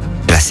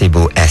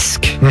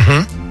placebo-esque.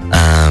 Mm-hmm.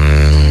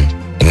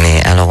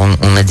 Mais alors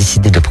on a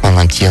décidé de prendre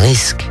un petit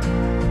risque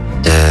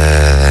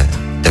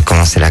de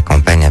commencer la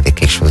campagne avec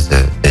quelque chose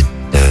de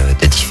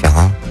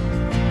différent.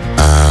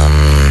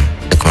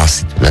 De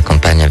commencer toute la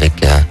campagne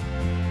avec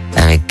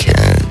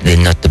les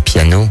notes de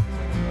piano.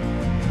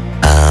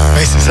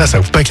 Oui, c'est ça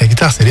ouvre pas avec la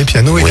guitare, c'est les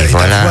pianos et la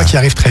voix qui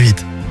arrive très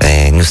vite.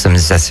 Et nous sommes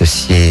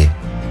associés.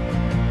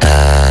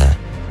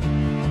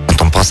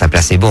 Quand on pense à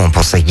Placebo, on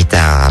pense à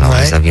guitare. Alors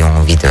nous avions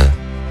envie de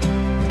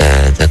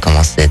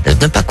commencer, de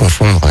ne pas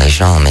confondre les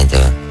gens, mais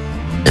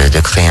de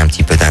créer un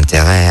petit peu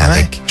d'intérêt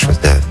avec quelque chose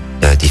de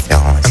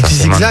différent. Un petit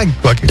zigzag,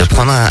 quoi. De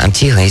prendre un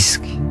petit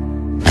risque.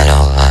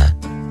 Alors,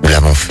 nous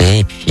l'avons fait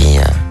et puis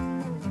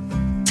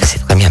ça s'est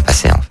très bien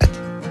passé en fait.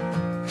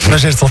 Moi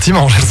j'ai le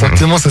sentiment,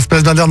 ça se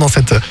passe bien d'air dans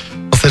cette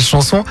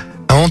chanson.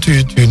 Avant,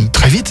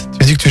 très vite,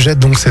 tu dis que tu jettes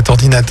donc cet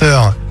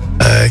ordinateur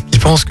qui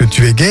pense que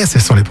tu es gay, ce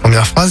sont les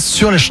premières phrases,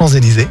 sur les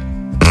Champs-Élysées.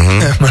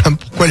 Mm-hmm. Voilà,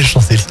 pourquoi les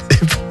Champs-Élysées?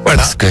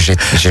 Voilà. Parce que je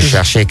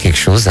cherchais quelque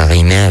chose à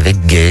rimer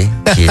avec gay,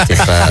 qui était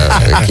pas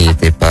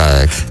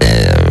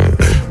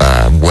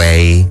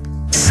way,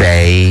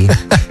 say,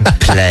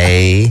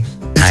 play. Et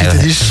tu t'es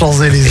dit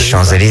Champs-Élysées.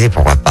 Champs-Élysées,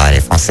 pourquoi pas?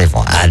 Les Français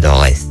vont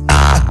adorer ça.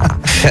 En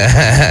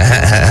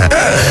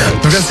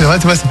tout cas, c'est vrai,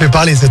 tu vois, ça fait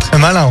parler, c'est très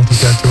malin en tout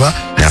cas, tu vois.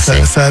 Merci.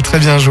 Ça a très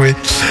bien joué.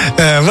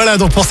 Voilà,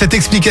 donc pour cette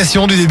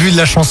explication du début de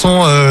la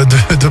chanson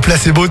de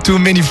Placebo, Too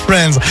Many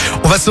Friends,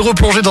 on va se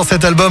replonger dans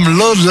cet album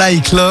Love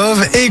Like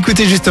Love et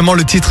écouter justement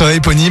le titre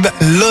éponyme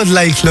Love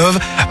Like Love,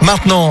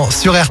 maintenant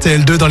sur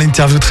RTL2 dans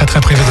l'interview très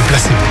très privée de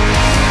Placebo.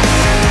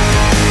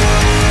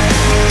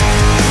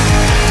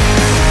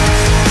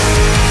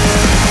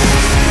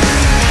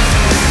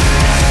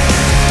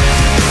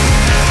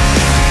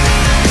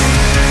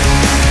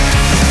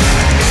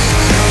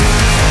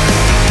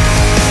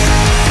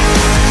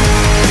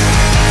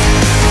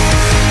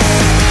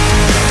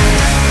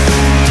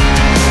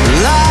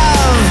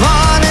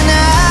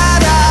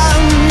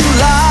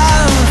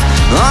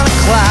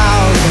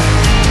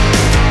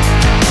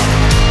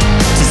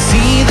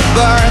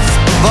 Birth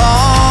of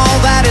all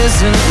that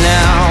isn't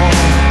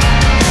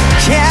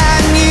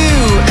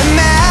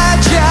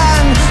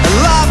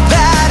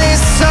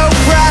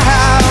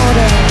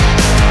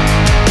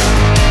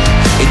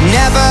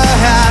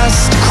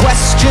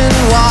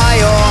why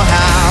or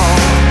how.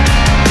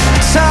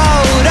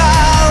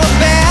 Total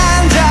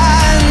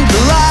abandoned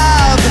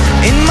love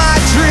in my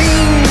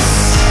dreams.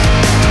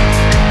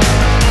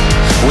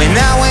 When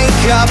I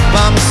wake up,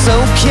 I'm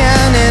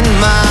soaking in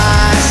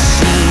my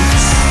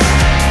sheets.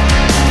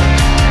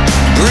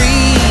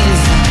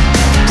 Breathe,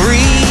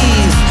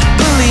 breathe,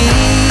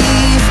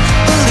 believe,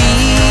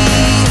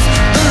 believe,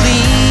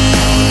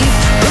 believe,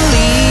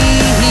 believe.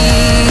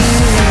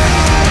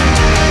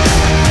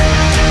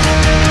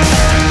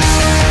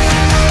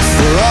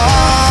 For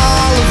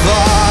all of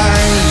our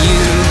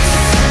youth,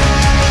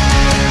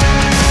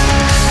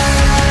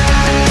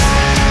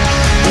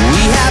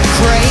 we have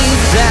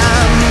craved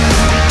them,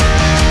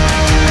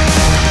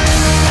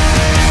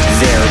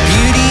 their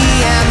beauty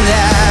and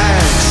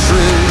their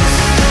truth.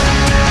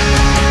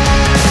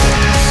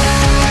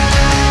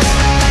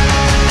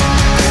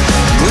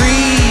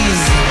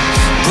 Breathe,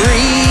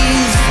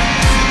 breathe,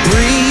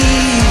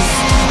 breathe,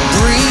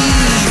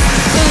 breathe,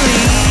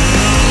 believe,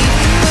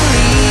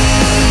 believe,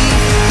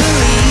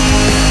 believe,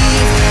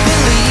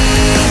 believe.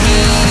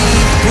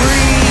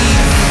 Breathe,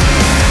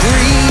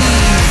 breathe,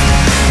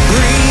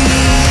 breathe,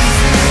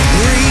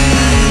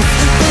 breathe,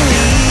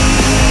 believe,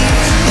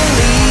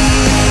 believe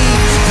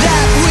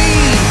that we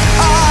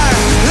are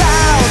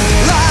loud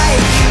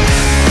like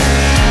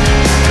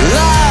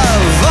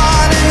love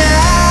on an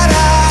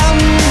atom,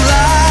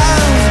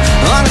 love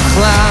on a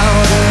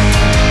cloud.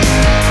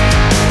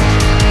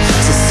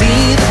 To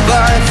see the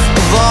birth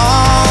of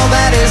all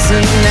that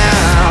isn't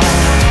now.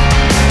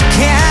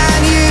 Can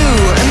you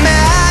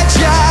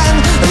imagine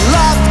a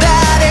love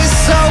that is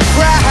so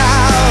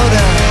proud?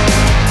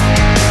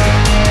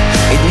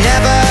 It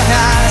never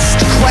has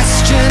to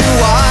question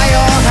why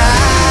or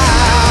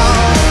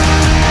how.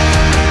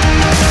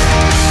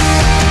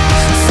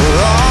 For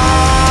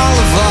all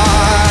of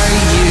our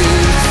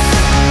youth,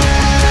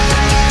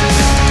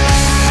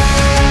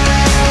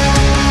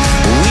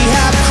 we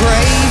have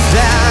craved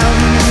them,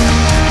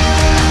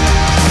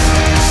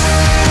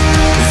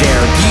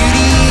 their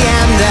beauty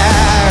and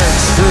their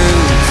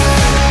truth.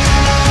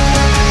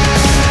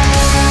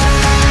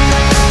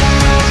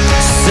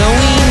 So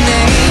we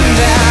name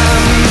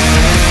them,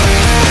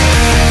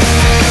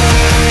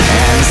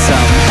 and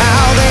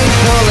somehow they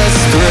pull us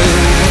through.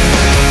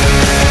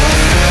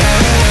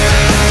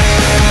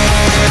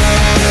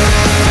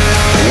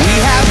 We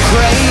have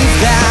craved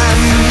them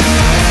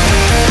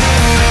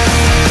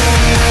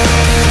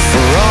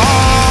for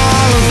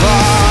all of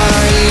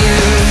our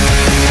youth.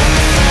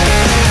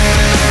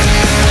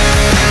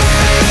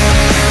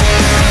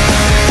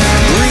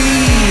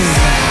 Breathe,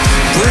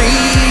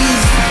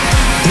 breathe,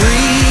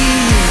 breathe,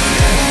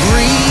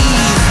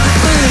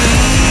 breathe,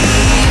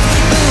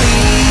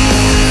 believe,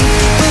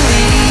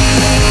 believe,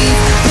 believe,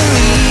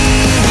 believe.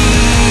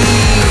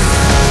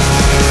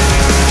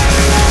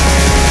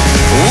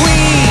 We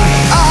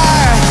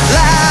are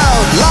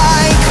loud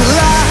like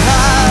love.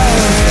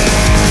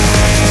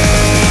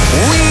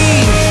 We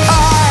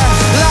are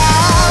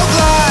loud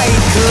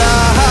like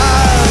love.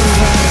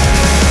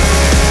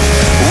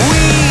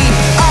 We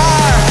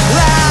are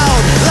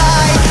loud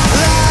like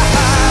love.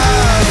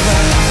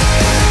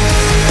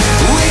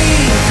 We are loud like love.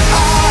 We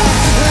are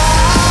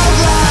loud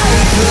like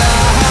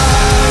love.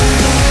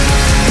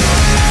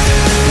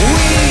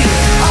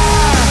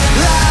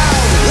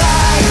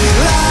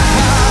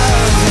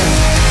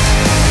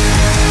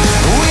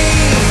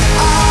 We are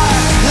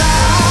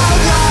loud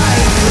like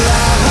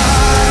love.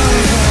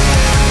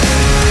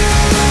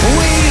 We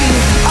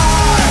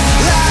are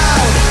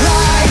loud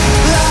like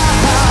love.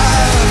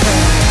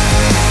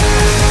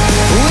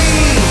 We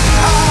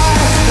are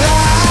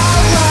loud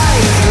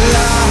like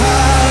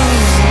love.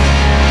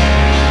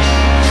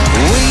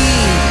 We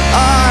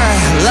are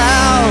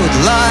loud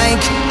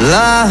like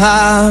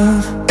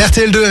love.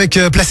 RTL2 avec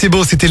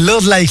Placebo, c'était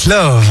Lord Like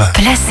Love.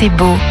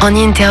 Placebo, en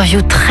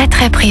interview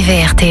très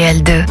privée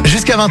RTL2.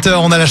 Jusqu'à 20h,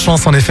 on a la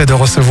chance en effet de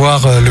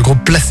recevoir le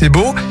groupe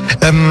Placebo.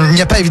 Il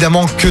n'y a pas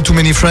évidemment que Too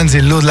Many Friends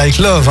et Lord Like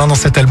Love dans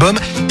cet album.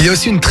 Il y a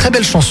aussi une très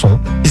belle chanson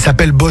qui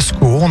s'appelle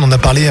Bosco, on en a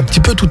parlé un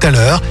petit peu tout à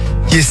l'heure,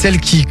 qui est celle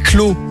qui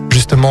clôt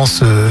justement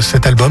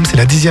cet album, c'est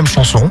la 10e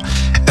chanson.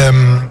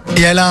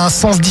 Et elle a un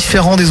sens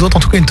différent des autres, en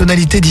tout cas une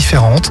tonalité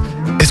différente.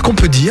 Est-ce qu'on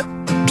peut dire,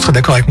 vous serez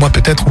d'accord avec moi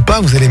peut-être ou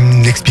pas, vous allez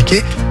me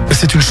l'expliquer, que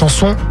c'est une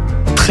chanson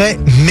très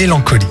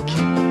mélancolique?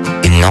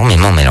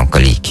 Énormément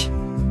mélancolique.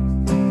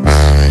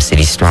 C'est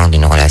l'histoire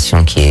d'une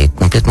relation qui est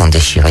complètement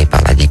déchirée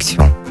par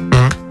l'addiction.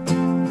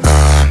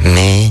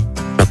 Mais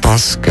je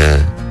pense que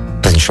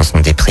c'est pas une chanson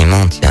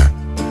déprimante.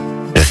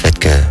 Le fait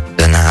que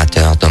le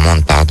narrateur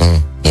demande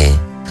pardon est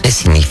très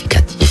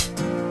significatif.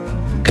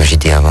 Comme j'ai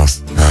dit avant,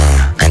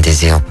 un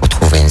désir pour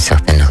trouver une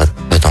certaine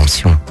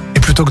rédemption. Et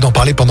plutôt que d'en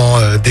parler pendant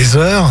des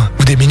heures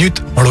ou des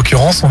minutes, en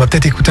l'occurrence, on va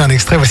peut-être écouter un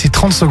extrait. Voici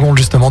 30 secondes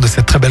justement de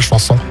cette très belle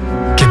chanson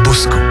qui est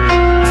Bosco.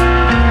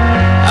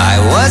 I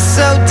was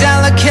so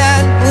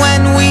delicate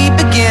when we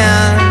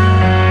began,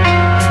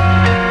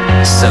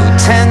 so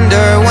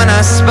tender when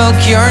I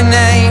spoke your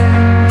name.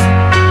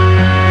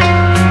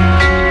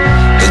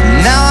 But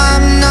now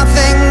I'm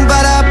nothing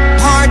but a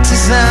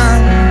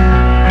partisan,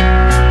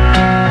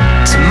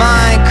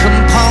 my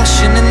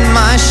compulsion and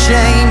my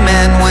shame.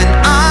 And when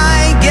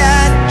I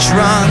get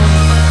drunk,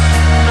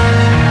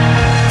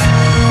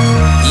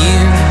 you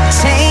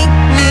take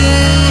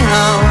me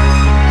home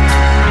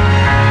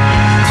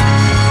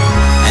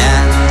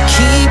and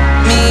keep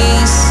me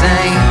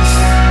safe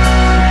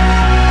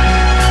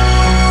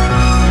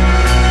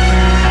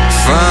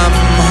from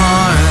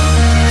harm.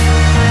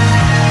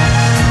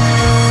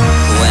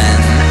 When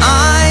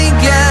I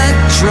get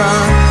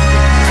drunk,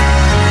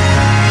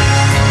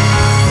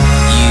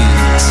 you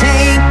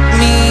take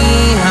me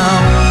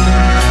home.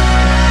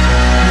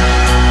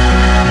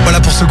 Voilà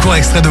pour ce court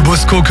extrait de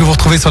Bosco que vous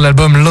retrouvez sur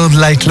l'album Load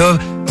Like Love.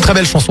 Très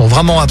belle chanson,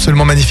 vraiment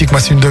absolument magnifique.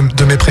 Moi, c'est une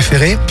de mes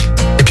préférées.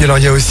 Et puis alors,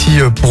 il y a aussi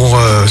pour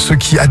ceux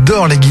qui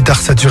adorent les guitares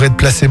saturées de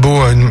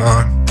Placebo, une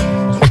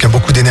chanson qui a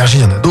beaucoup d'énergie.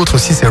 Il y en a d'autres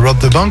aussi, c'est Rob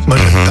the Bank. Moi,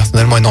 j'aime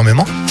personnellement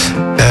énormément.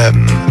 Un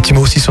petit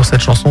mot aussi sur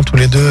cette chanson, tous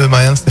les deux,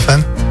 Marianne,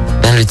 Stéphane.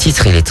 Ben, le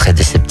titre, il est très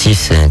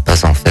déceptif. Ce n'est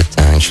pas en fait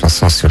une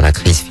chanson sur la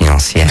crise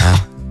financière,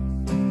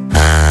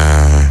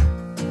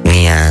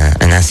 ni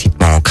un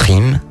incitement au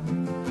crime.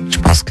 Je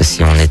pense que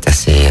si on est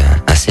assez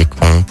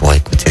con pour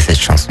écouter cette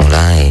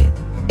chanson-là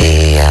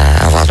et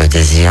avoir le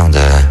désir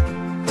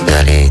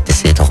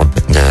d'essayer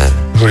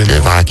de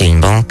braquer une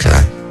banque,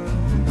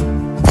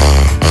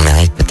 on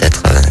mérite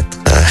peut-être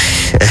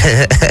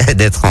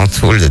d'être en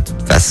tôle de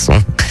toute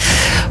façon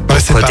pour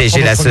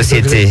protéger la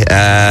société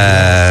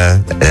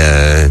de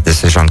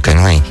ce genre de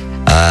conneries.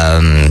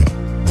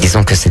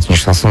 Disons que c'est une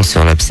chanson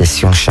sur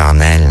l'obsession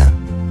charnelle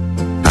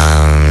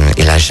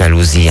et la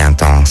jalousie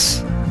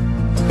intense.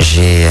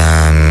 J'ai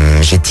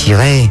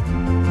tiré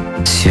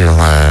sur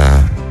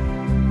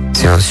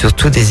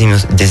toutes des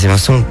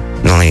émotions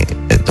dans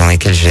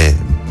lesquelles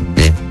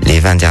les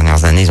 20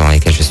 dernières années dans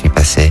lesquelles je suis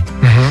passé.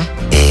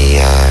 Et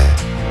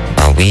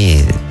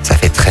oui, ça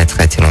fait très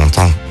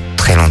longtemps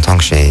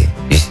que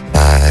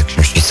je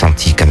me suis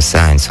senti comme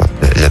ça, une sorte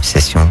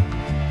d'obsession.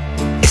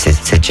 Et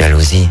cette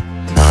jalousie,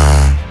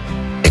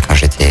 et quand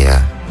j'étais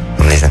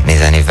dans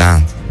mes années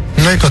 20.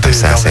 Oui, quand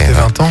t'avais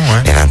 20 ans,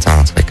 ouais. Les 20 ans,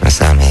 un truc comme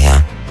ça, mais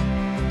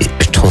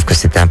je trouve que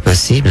c'est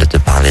impossible de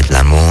parler de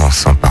l'amour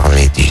sans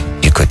parler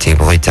du côté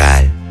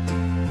brutal,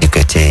 du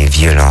côté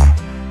violent.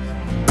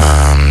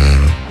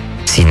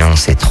 Sinon,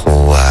 c'est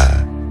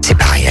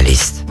pas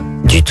réaliste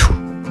du tout.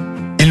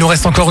 Il nous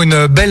reste encore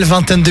une belle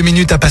vingtaine de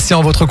minutes à passer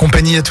en votre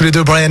compagnie, à tous les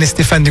deux, Brian et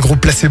Stéphane du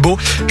groupe Placebo.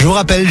 Je vous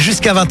rappelle,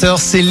 jusqu'à 20h,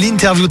 c'est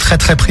l'interview très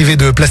privée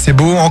de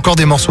Placebo. Encore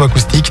des morceaux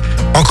acoustiques,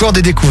 encore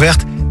des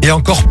découvertes et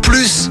encore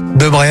plus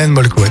de Brian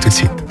Molko. À tout de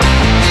suite.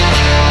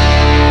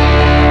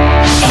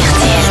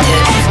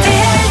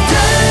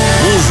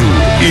 Bonjour,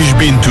 ich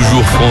bin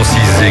toujours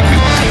Francis Zegut.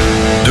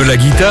 De la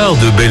guitare,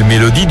 de belles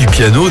mélodies, du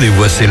piano, des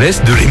voix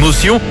célestes, de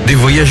l'émotion, des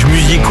voyages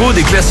musicaux,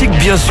 des classiques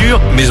bien sûr,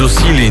 mais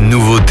aussi les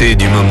nouveautés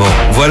du moment.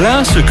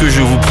 Voilà ce que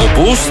je vous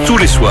propose tous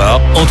les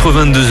soirs, entre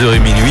 22h et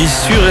minuit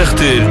sur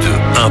RTL2.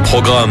 Un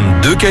programme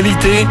de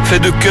qualité, fait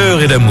de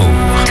cœur et d'amour.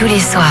 Tous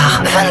les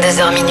soirs,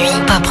 22h minuit,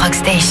 Pop Rock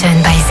Station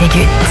by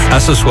Zegut. À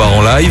ce soir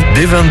en live,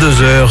 dès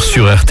 22h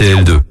sur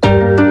RTL2.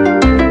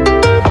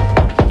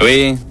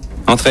 Oui,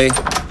 entrez.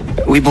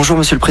 Oui, bonjour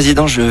Monsieur le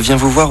Président, je viens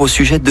vous voir au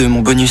sujet de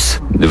mon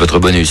bonus. De votre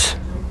bonus?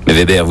 Mais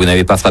Weber, vous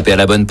n'avez pas frappé à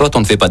la bonne porte,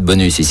 on ne fait pas de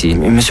bonus ici.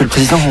 Mais Monsieur le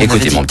Président,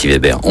 écoutez mon petit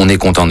Weber, on est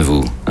content de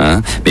vous,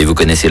 hein, mais vous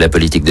connaissez la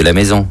politique de la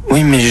maison.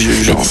 Oui, mais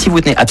Mais si vous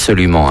tenez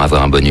absolument à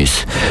avoir un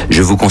bonus,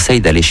 je vous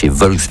conseille d'aller chez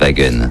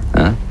Volkswagen,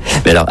 hein.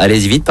 Mais alors,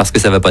 allez-y vite parce que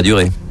ça va pas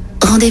durer.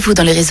 Rendez-vous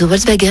dans les réseaux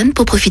Volkswagen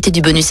pour profiter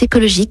du bonus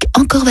écologique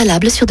encore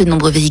valable sur de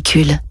nombreux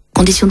véhicules.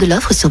 Conditions de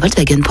l'offre sur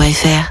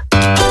Volkswagen.fr.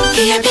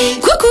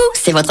 Coucou,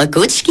 c'est votre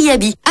coach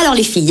Kiabi. Alors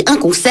les filles, un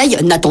conseil,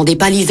 n'attendez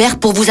pas l'hiver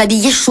pour vous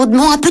habiller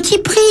chaudement à petit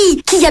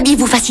prix. Kiabi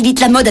vous facilite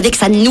la mode avec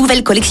sa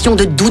nouvelle collection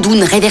de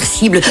doudounes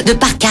réversibles, de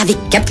parkas avec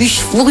capuche,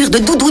 fourrure, de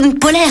doudounes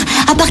polaires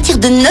à partir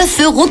de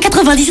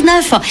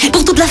 9,99€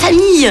 pour toute la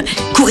famille.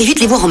 Courez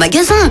vite les voir en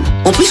magasin.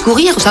 En plus,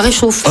 courir, ça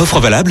réchauffe. Offre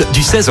valable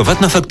du 16 au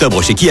 29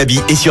 octobre chez Kiabi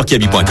et sur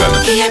kiabi.com.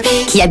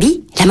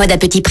 Kiabi, la mode à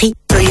petit prix.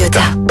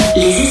 Toyota.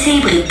 Les essais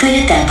hybrides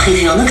Toyota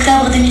prévus en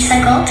octobre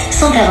 2050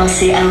 sont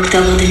avancés à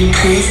octobre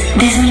 2013.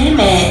 Désolé,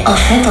 mais en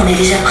fait, on est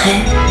déjà prêt.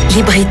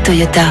 L'hybride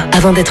Toyota,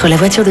 avant d'être la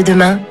voiture de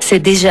demain, c'est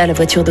déjà la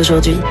voiture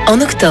d'aujourd'hui.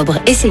 En octobre,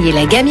 essayez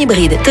la gamme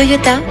hybride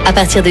Toyota à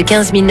partir de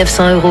 15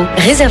 900€.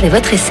 Réservez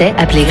votre essai,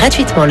 appelez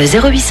gratuitement le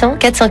 0800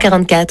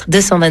 444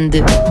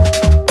 222.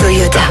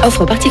 Toyota.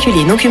 Offre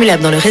particulier non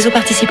cumulable dans le réseau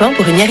participant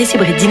pour une Yaris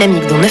hybride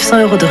dynamique dont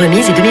 900€ de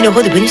remise et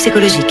 2000€ de bonus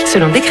écologique.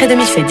 Selon décret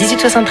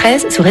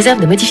 2007-1873, sous réserve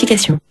de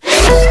modification.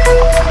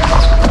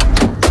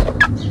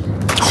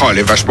 Oh, elle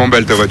est vachement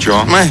belle ta voiture,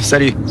 hein. Ouais,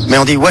 salut. Mais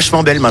on dit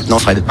vachement belle maintenant,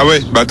 Fred. Ah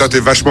ouais? Bah attends, t'es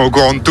vachement au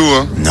courant de tout,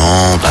 hein.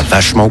 Non, pas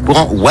vachement au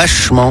courant,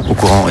 washement au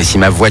courant. Et si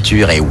ma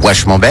voiture est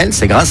washement belle,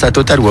 c'est grâce à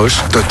Total Wash.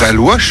 Total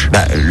Wash?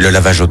 Bah, le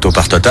lavage auto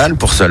par Total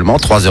pour seulement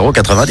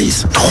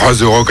 3,90€.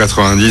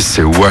 3,90€,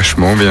 c'est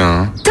washement bien,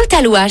 hein.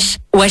 Total Wash.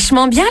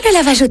 Washement bien le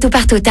lavage auto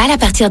par Total à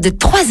partir de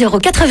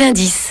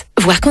 3,90€.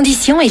 Voir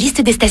conditions et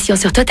liste des stations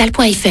sur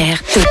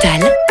total.fr.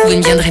 Total, vous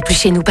ne viendrez plus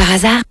chez nous par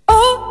hasard.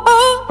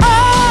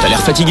 T'as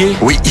l'air fatigué.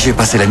 Oui, j'ai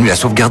passé la nuit à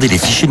sauvegarder les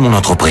fichiers de mon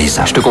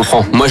entreprise. Je te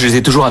comprends, moi je les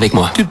ai toujours avec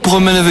moi. Tu te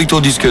promènes avec ton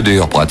disque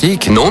dur,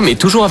 pratique. Non, mais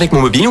toujours avec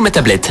mon mobile ou ma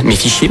tablette. Mes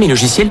fichiers, mes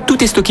logiciels,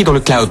 tout est stocké dans le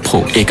Cloud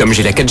Pro. Et comme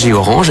j'ai la 4G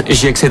Orange,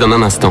 j'y accède en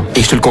un instant.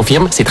 Et je te le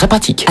confirme, c'est très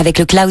pratique. Avec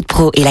le Cloud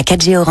Pro et la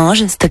 4G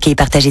Orange, stockez et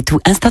partagez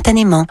tout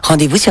instantanément.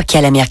 Rendez-vous sur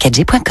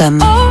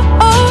qui-a-la-meilleure-4G.com.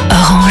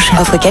 Orange.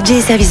 Offre 4G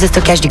et service de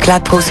stockage du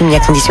Cloud Pro soumis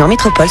à conditions en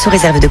métropole sous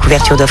réserve de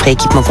couverture d'offres et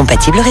équipements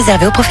compatibles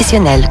réservés aux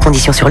professionnels.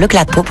 Conditions sur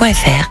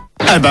lecloudpro.fr.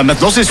 Ah bah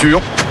maintenant c'est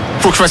sûr.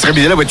 Faut que je fasse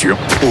réviser la voiture.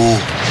 Oh,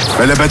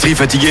 la batterie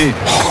fatiguée.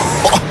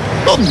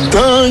 Oh,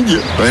 dingue.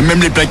 Et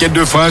même les plaquettes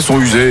de frein sont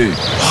usées.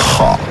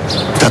 Oh,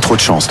 t'as trop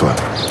de chance, toi.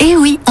 Et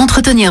oui,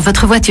 entretenir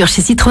votre voiture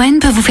chez Citroën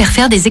peut vous faire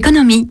faire des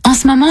économies. En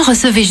ce moment,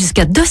 recevez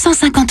jusqu'à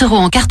 250 €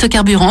 en carte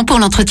carburant pour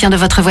l'entretien de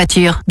votre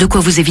voiture. De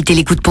quoi vous éviter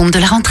les coups de pompe de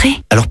la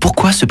rentrée. Alors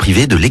pourquoi se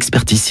priver de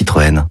l'expertise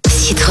Citroën?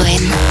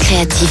 Citroën,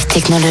 créative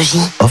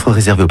technologie. Offre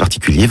réservée aux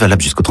particuliers,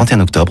 valable jusqu'au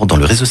 31 octobre dans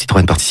le réseau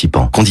Citroën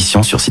participant.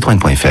 Conditions sur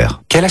citroën.fr.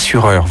 Quel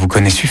assureur vous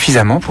connaît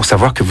suffisamment pour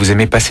savoir que vous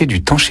aimez passer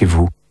du temps chez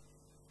vous?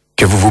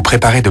 Que vous vous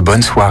préparez de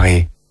bonnes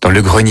soirées, dans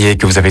le grenier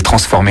que vous avez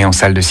transformé en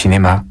salle de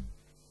cinéma?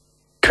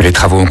 Que les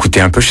travaux ont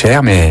coûté un peu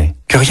cher, mais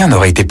que rien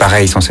n'aurait été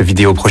pareil sans ce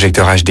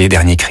vidéoprojecteur HD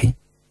dernier cri?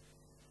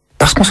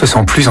 Parce qu'on se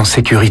sent plus en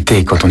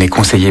sécurité quand on est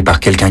conseillé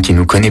par quelqu'un qui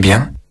nous connaît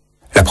bien,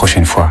 la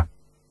prochaine fois,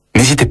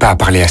 n'hésitez pas à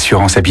parler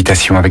assurance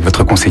habitation avec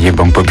votre conseiller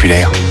Banque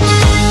Populaire.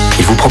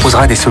 Il vous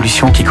proposera des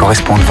solutions qui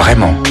correspondent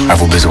vraiment à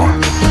vos besoins.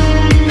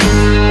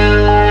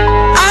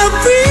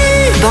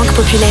 Banque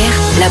Populaire,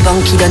 la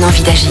banque qui donne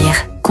envie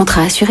d'agir.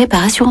 Contrat assuré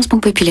par Assurance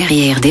Banque Populaire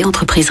et ARD,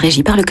 entreprise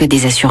régie par le Code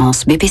des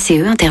assurances.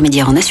 BPCE,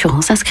 intermédiaire en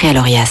assurance, inscrit à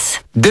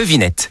l'ORIAS.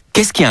 Devinette,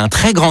 qu'est-ce qui a un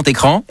très grand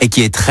écran et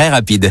qui est très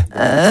rapide?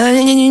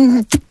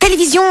 Une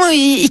télévision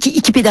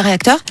équipée d'un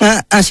réacteur.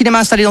 Un cinéma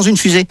installé dans une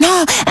fusée.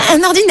 Non,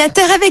 un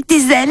ordinateur avec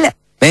des ailes.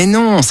 Mais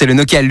non, c'est le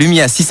Nokia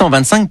Lumia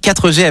 625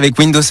 4G avec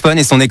Windows Phone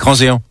et son écran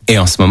géant. Et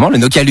en ce moment, le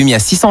Nokia Lumia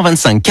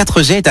 625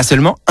 4G est à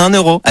seulement 1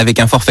 € avec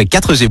un forfait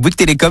 4G Bouygues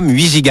Télécom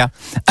 8 Go.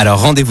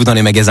 Alors rendez-vous dans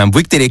les magasins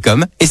Bouygues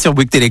Télécom et sur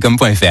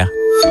bouyguestelecom.fr.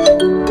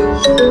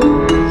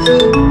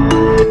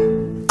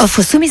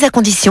 Offre soumise à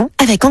condition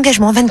avec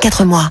engagement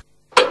 24 mois.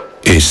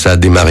 Et ça a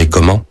démarré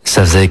comment?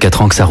 Ça faisait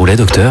 4 ans que ça roulait,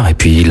 docteur. Et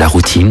puis la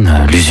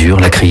routine,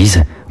 l'usure, la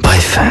crise.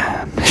 Bref,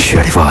 je suis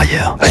allé voir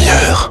ailleurs.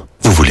 Ailleurs?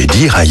 Vous voulez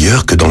dire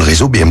ailleurs que dans le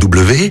réseau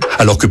BMW?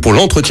 Alors que pour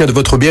l'entretien de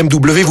votre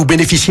BMW, vous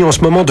bénéficiez en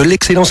ce moment de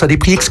l'excellence à des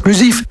prix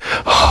exclusifs.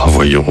 Oh,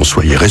 voyons,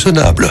 soyez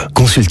raisonnable.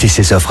 Consultez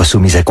ces offres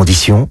soumises à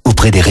condition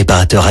auprès des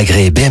réparateurs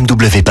agréés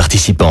BMW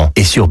participants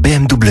et sur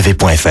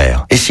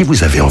bmw.fr. Et si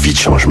vous avez envie de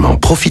changement,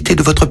 profitez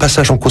de votre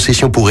passage en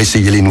concession pour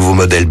essayer les nouveaux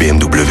modèles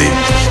BMW.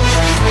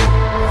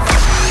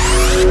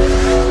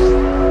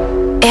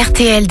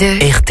 RTL2.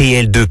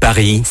 RTL2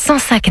 Paris.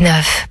 105.9.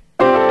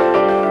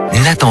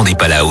 N'attendez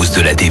pas la hausse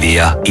de la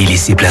TVA et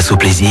laissez place au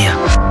plaisir.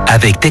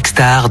 Avec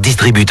Techstar,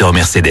 distributeur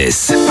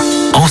Mercedes.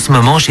 En ce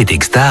moment, chez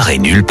Techstar et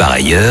nulle part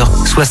ailleurs,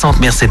 60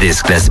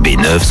 Mercedes classe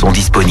B9 sont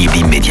disponibles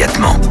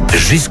immédiatement.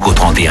 Jusqu'au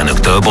 31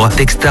 octobre,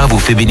 Techstar vous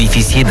fait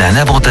bénéficier d'un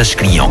avantage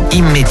client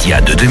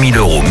immédiat de 2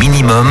 000 €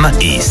 minimum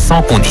et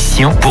sans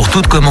condition pour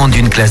toute commande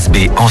d'une classe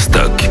B en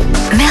stock.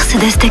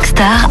 Mercedes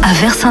Techstar à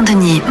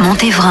Vers-Saint-Denis,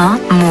 Montévrain,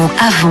 Meaux,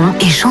 Avon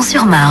et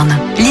Champs-sur-Marne.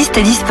 Liste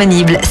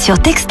disponible sur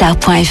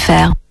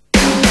techstar.fr.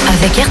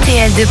 Avec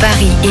RTL de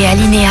Paris et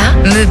Alinéa,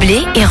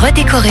 meublez et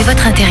redécorez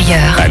votre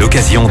intérieur. À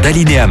l'occasion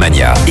d'Alinéa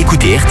Mania,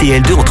 écoutez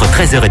RTL2 entre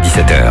 13h et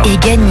 17h. Et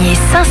gagnez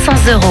 500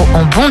 €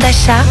 en bon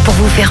d'achat pour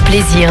vous faire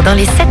plaisir dans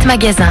les 7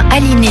 magasins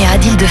Alinéa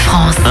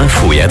d'Île-de-France.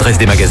 Infos et adresse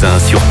des magasins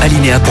sur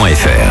alinéa.fr.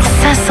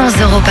 500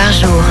 € par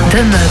jour de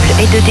meubles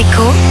et de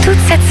déco toute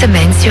cette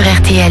semaine sur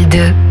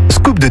RTL2.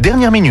 Scoop de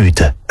dernière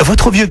minute.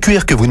 Votre vieux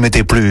cuir que vous ne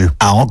mettez plus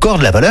a encore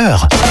de la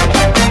valeur.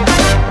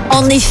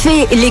 En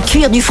effet, les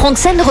cuirs du Front de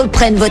Seine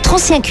reprennent votre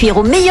ancien cuir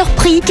au meilleur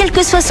prix, quel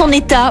que soit son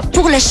état,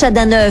 pour l'achat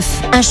d'un neuf.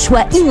 Un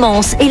choix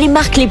immense et les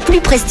marques les plus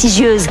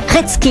prestigieuses.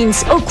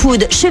 Redskins,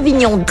 Oakwood,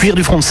 Chevignon. Cuir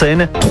du Front de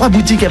Seine, 3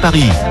 boutiques à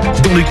Paris.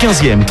 Dans le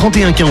 15e,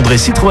 31 quai André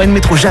Citroën,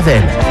 métro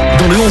Javel.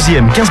 Dans le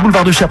 11e, 15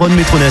 boulevard de Charonne,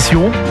 métro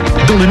Nation.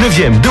 Dans le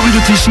 9e, 2 rue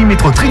de Clichy,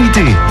 métro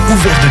Trinité.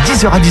 Ouvert de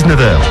 10h à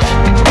 19h.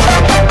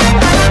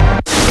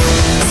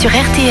 Sur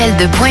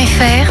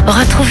RTL2.fr,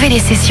 retrouvez les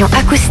sessions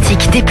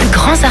acoustiques des plus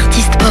grands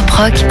artistes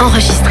pop-rock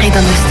enregistrés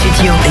dans nos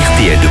studios.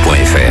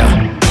 RTL2.fr.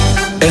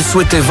 Elle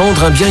souhaitait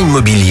vendre un bien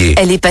immobilier.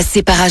 Elle est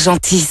passée par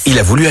Agentis. Il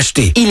a voulu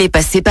acheter. Il est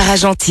passé par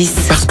Agentis.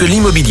 Parce que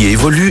l'immobilier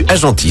évolue,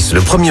 Agentis, le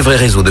premier vrai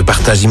réseau de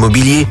partage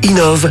immobilier,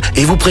 innove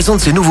et vous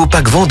présente ses nouveaux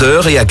packs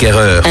vendeurs et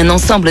acquéreurs. Un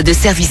ensemble de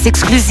services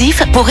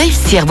exclusifs pour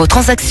réussir vos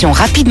transactions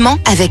rapidement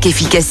avec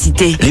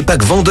efficacité. Les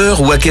packs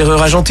vendeurs ou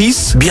acquéreurs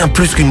Agentis, bien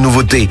plus qu'une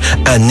nouveauté,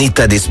 un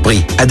état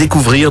d'esprit à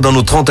découvrir dans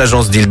nos 30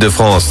 agences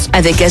d'Île-de-France.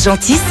 Avec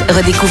Agentis,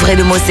 redécouvrez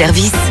le mot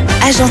service.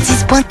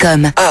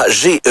 agentis.com.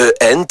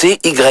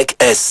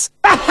 AGENTYS.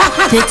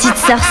 Petite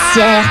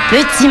sorcière,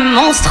 petit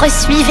monstre,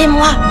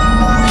 suivez-moi.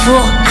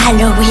 Pour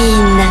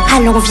Halloween,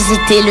 allons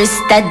visiter le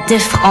Stade de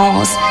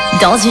France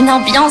dans une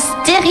ambiance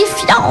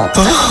terrifiante.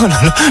 Oh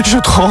là là, je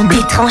tremble.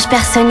 D'étranges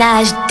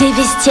personnages, des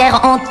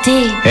vestiaires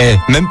hantés.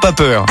 Même pas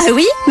peur. Ah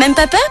oui, même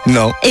pas peur?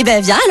 Non. Eh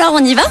ben viens, alors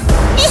on y va.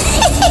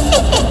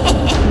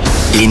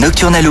 Les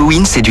Nocturnes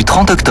Halloween, c'est du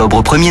 30 octobre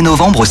au 1er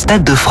novembre au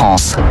Stade de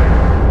France.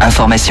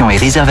 Informations et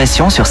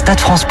réservations sur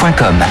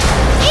stadefrance.com.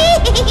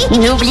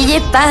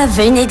 N'oubliez pas,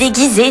 venez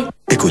déguiser.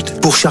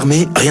 Écoute, pour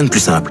charmer, rien de plus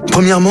simple.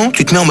 Premièrement,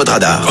 tu te mets en mode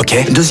radar. Ok.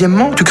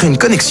 Deuxièmement, tu crées une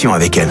connexion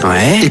avec elle.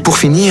 Ouais. Et pour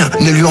finir,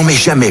 ne lui en mets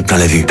jamais plein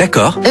la vue.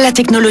 D'accord. La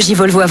technologie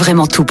Volvo a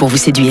vraiment tout pour vous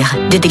séduire.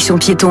 Détection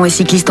piétons et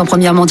cyclistes en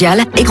première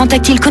mondiale, écran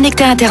tactile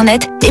connecté à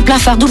Internet et plein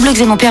phare double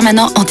xénon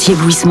permanent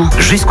anti-éblouissement.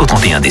 Jusqu'au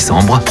 31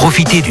 décembre,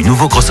 profitez du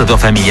nouveau crossover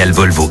familial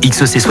Volvo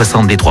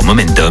XC60 D3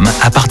 Momentum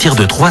à partir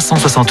de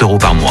 360 €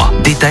 par mois.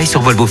 Détails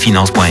sur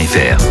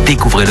volvofinance.fr.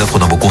 Découvrez l'offre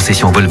dans vos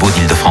concessions Volvo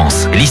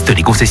d'Île-de-France. Liste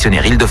des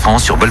concessionnaires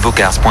Île-de-France sur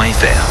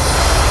volvocars.fr.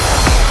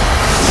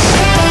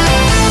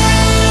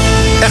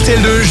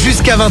 RTL2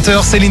 jusqu'à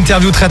 20h, c'est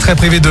l'interview très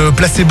privée de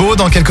Placebo.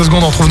 Dans quelques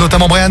secondes, on trouve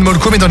notamment Brian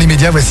Molko, mais dans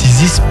l'immédiat, voici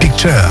This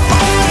Picture.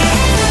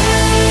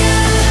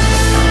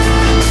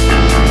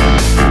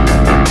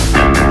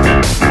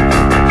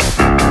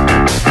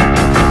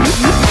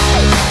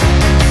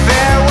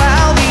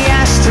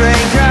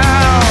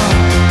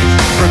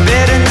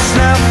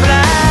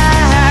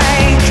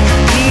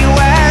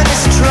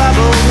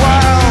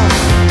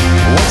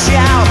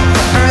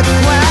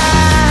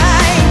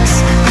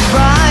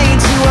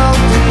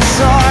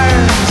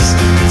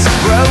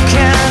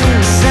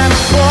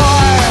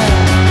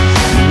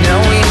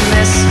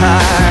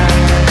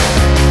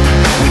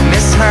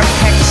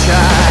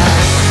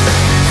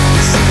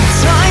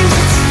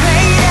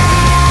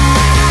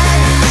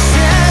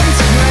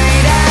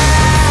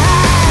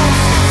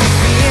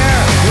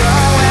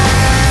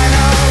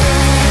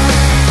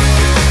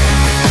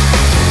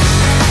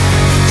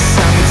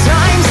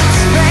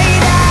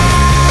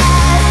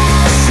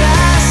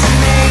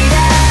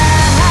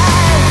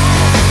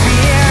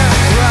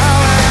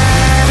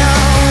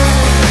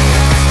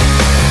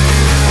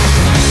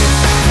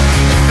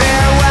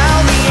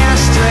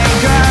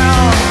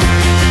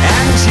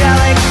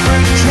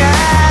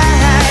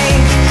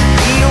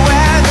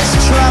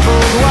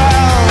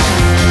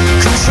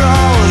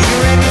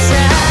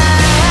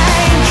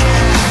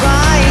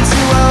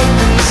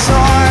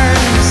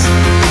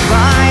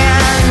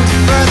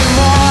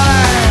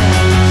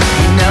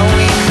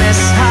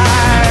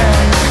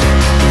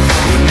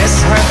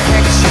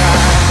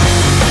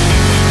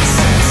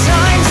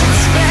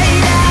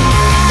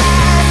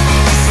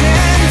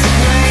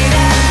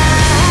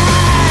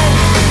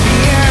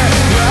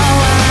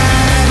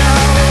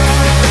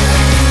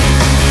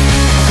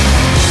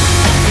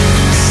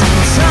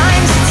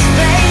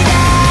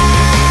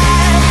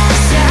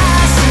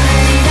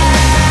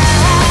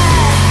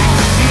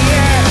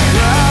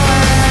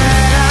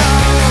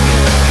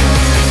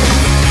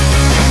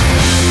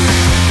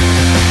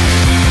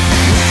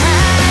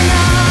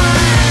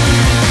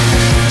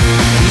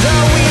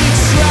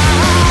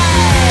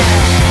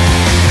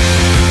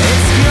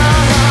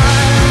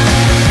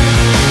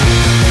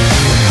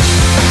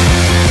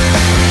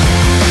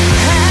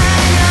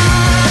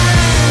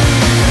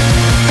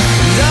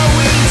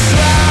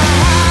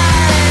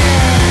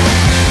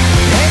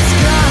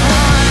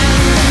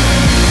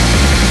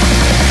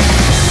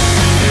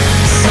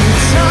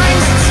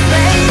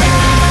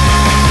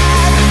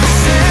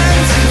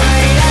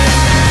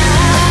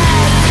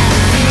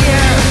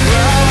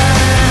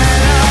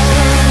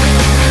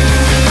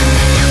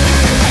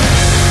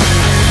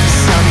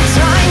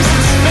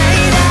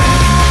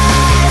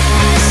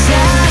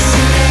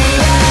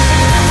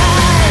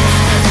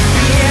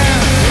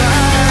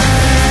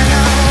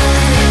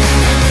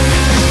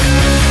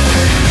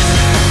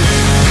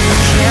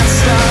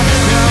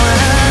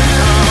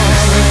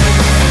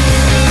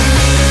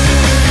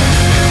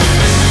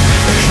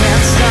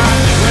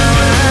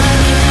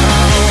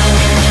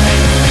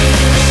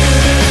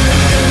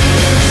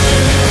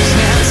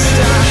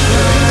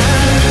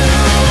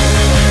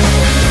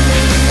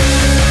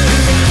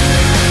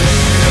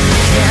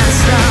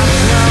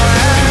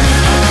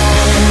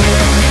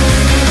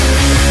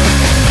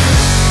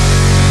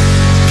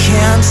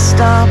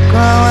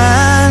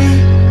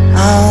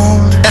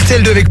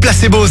 RTL2 avec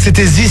Placebo,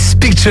 c'était This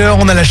Picture.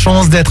 On a la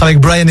chance d'être avec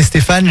Brian et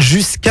Stéphane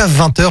jusqu'à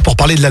 20h pour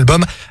parler de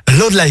l'album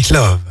Load Like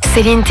Love.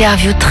 C'est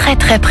l'interview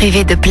très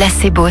privée de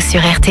Placebo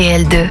sur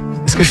RTL2.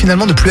 Est-ce que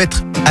finalement ne plus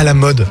être à la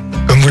mode,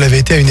 comme vous l'avez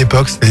été à une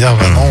époque, c'est-à-dire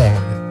vraiment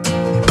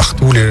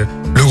partout le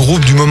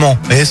groupe du moment,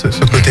 vous voyez ce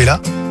côté-là,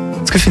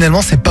 est-ce que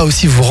finalement c'est pas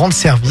aussi vous rendre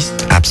service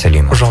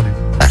Absolument. Aujourd'hui?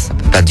 Ça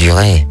peut pas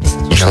durer, mais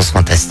c'est une chose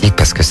fantastique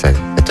parce que ça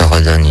te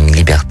redonne une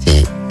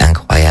liberté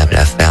incroyable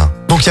à faire.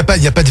 Donc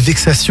il n'y a pas de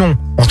vexation,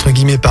 entre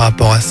guillemets, par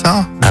rapport à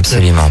ça?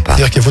 Absolument pas.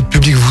 C'est-à-dire que votre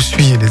public vous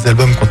suit, les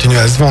albums continuent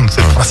à se vendre,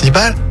 c'est le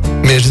principal.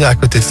 Mais je veux dire, à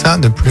côté de ça,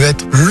 ne plus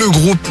être le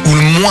groupe où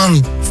le moindre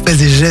fait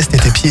et gestes est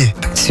tes pieds.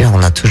 Bien sûr,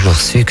 on a toujours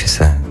su que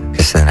ça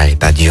n'allait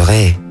pas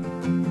durer.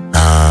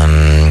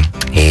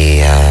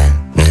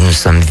 Nous nous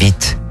sommes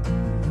vite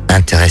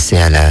intéressés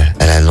à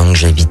la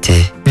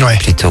longévité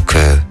plutôt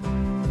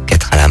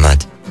qu'être à la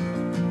mode.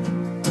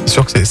 C'est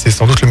sûr que c'est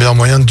sans doute le meilleur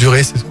moyen de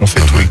durer, c'est ce qu'on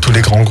fait tous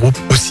les grands groupes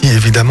aussi,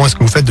 évidemment, et ce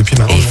que vous faites depuis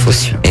maintenant.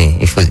 Et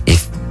il faut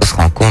se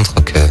rendre compte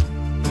que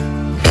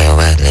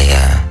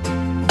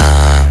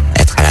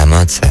être à la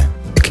mode, c'est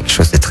quelque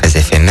chose de très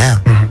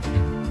éphémère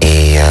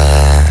et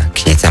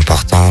qui est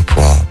important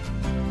pour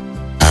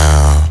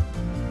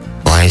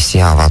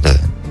réussir à avoir de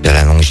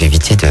la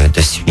longévité,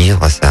 de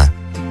suivre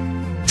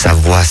sa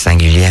voie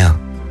singulière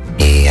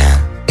et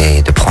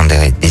de prendre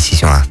des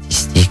décisions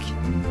artistiques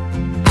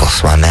pour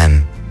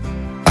soi-même,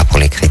 pas pour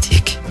les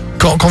critiques.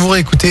 Quand vous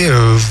réécoutez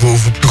vos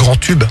plus grands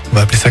tubes, on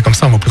va appeler ça comme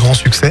ça, vos plus grands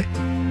succès,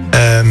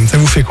 ça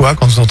vous fait quoi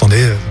quand vous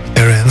entendez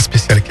Aaron,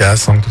 Special K,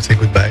 Song to Say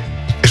Goodbye,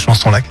 ces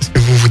chansons-là? Qu'est-ce que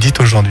vous vous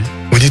dites aujourd'hui?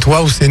 Vous dites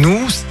waouh, c'est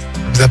nous, ça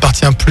vous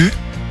appartient plus?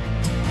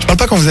 Je parle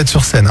pas quand vous êtes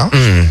sur scène, hein.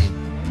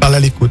 Je parle à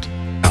l'écoute.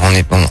 On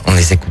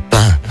les écoute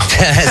pas.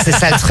 C'est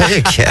ça le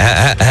truc.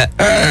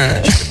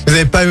 Vous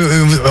avez pas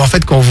en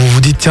fait, quand vous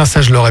vous dites tiens,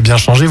 ça je l'aurais bien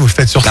changé, vous le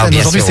faites sur scène.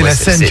 Aujourd'hui, c'est la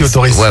scène qui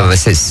autorise ça. Ouais,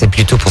 c'est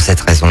plutôt pour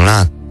cette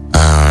raison-là.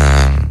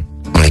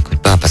 On l'écoute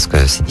pas parce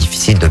que c'est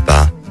difficile de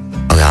pas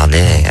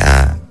regarder,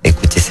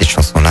 écouter cette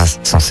chanson-là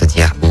sans se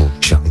dire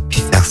j'aurais pu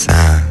faire ça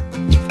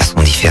d'une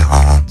façon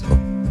différente.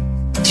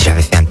 Si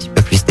j'avais fait un petit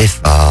peu plus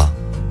d'efforts,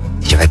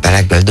 si j'avais pas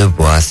la gueule de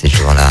bois ces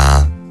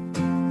jours-là,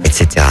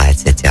 etc.,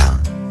 etc.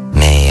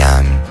 Mais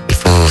il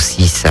faut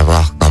aussi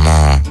savoir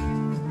comment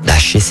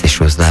lâcher ces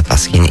choses-là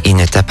parce qu'ils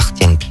ne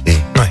t'appartiennent plus.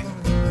 Ouais.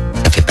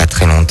 Ça fait pas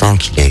très longtemps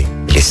qu'il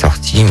est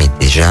sorti, mais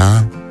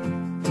déjà,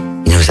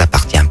 il nous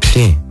appartient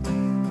plus.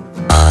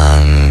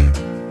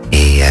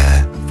 Et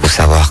faut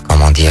savoir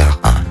comment dire,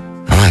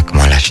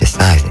 comment lâcher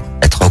ça,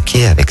 et être ok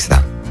avec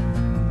ça.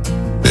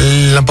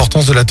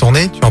 L'importance de la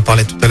tournée, tu en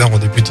parlais tout à l'heure au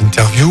début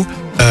d'interview.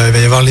 Il va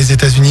y avoir les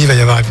États-Unis, il va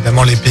y avoir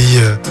évidemment les pays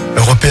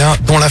européens,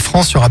 dont la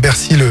France. Il y aura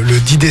Bercy le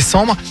 10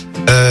 décembre.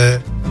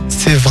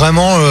 C'est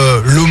vraiment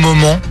le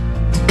moment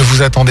que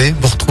vous attendez,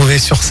 vous retrouvez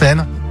sur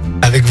scène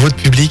avec votre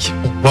public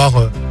pour pouvoir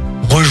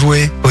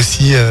rejouer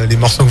aussi les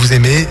morceaux que vous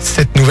aimez,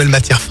 cette nouvelle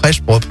matière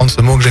fraîche, pour reprendre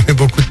ce mot que j'aimais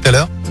beaucoup tout à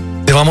l'heure.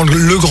 C'est vraiment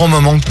le grand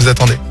moment que vous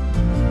attendez.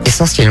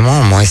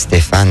 Essentiellement, moi et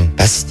Stéphane,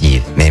 pas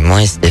Steve, mais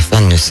moi et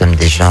Stéphane, nous sommes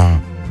des gens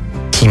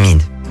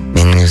timides.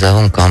 Mais nous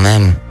avons quand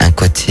même un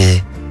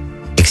côté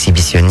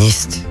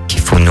exhibitionniste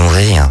qu'il faut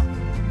nourrir.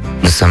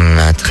 Nous sommes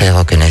très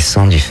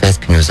reconnaissants du fait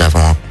que nous avons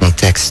un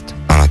contexte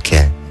dans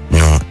lequel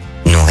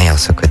nous nourrir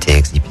ce côté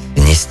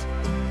exhibitionniste.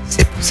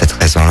 C'est pour cette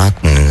raison-là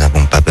que nous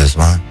n'avons pas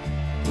besoin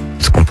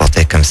de se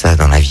comporter comme ça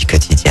dans la vie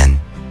quotidienne.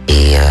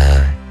 Et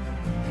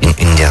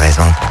une des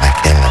raisons pour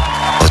laquelle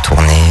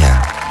retourner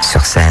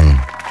sur scène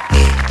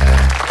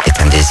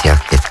est un désir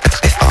qui est très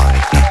très fort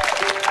avec nous.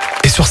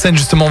 Et sur scène,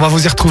 justement, on va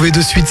vous y retrouver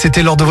de suite.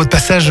 C'était lors de votre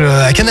passage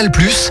à Canal+.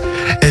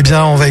 Eh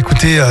bien, on va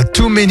écouter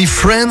Too Many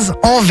Friends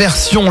en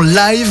version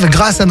live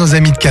grâce à nos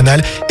amis de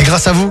Canal et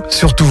grâce à vous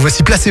surtout.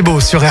 Voici Placebo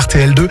sur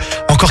RTL2.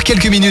 Encore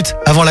quelques minutes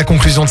avant la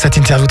conclusion de cette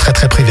interview très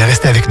très privée.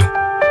 Restez avec nous.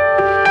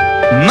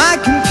 My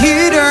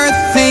computer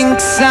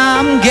thinks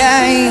I'm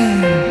gay.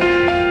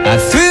 I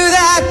threw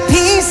that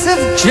piece of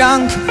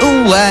junk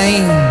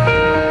away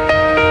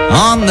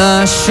on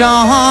the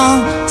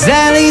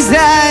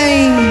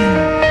Champs-Élysées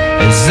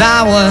as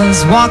I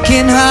was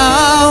walking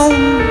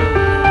home.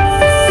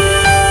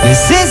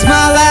 This is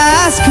my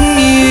last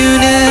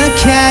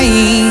communique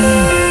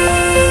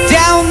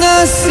down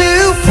the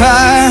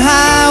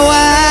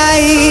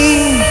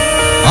superhighway.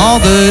 All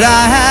that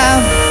I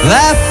have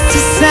left to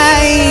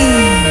say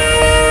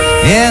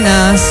in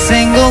a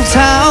single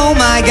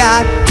tome. I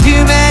got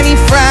too many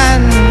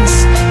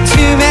friends,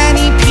 too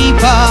many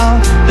people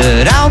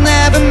that I'll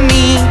never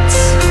meet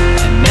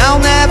and I'll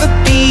never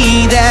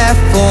be there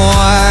for.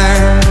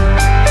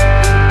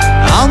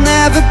 I'll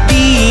never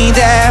be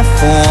there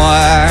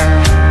for,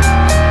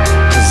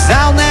 'cause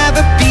I'll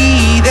never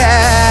be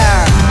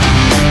there.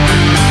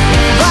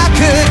 If I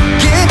could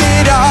give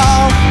it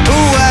all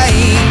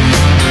away,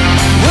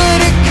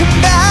 would it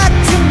come back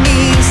to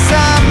me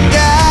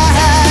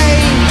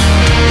someday?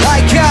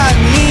 Like a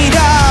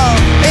needle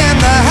in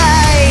the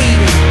hay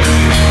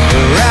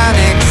around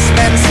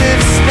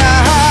expensive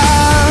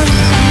stuff.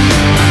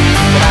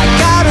 But I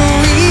got a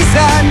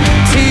reason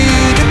to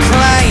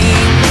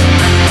declaim.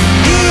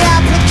 The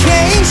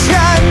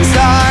applications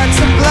are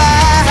to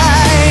blame.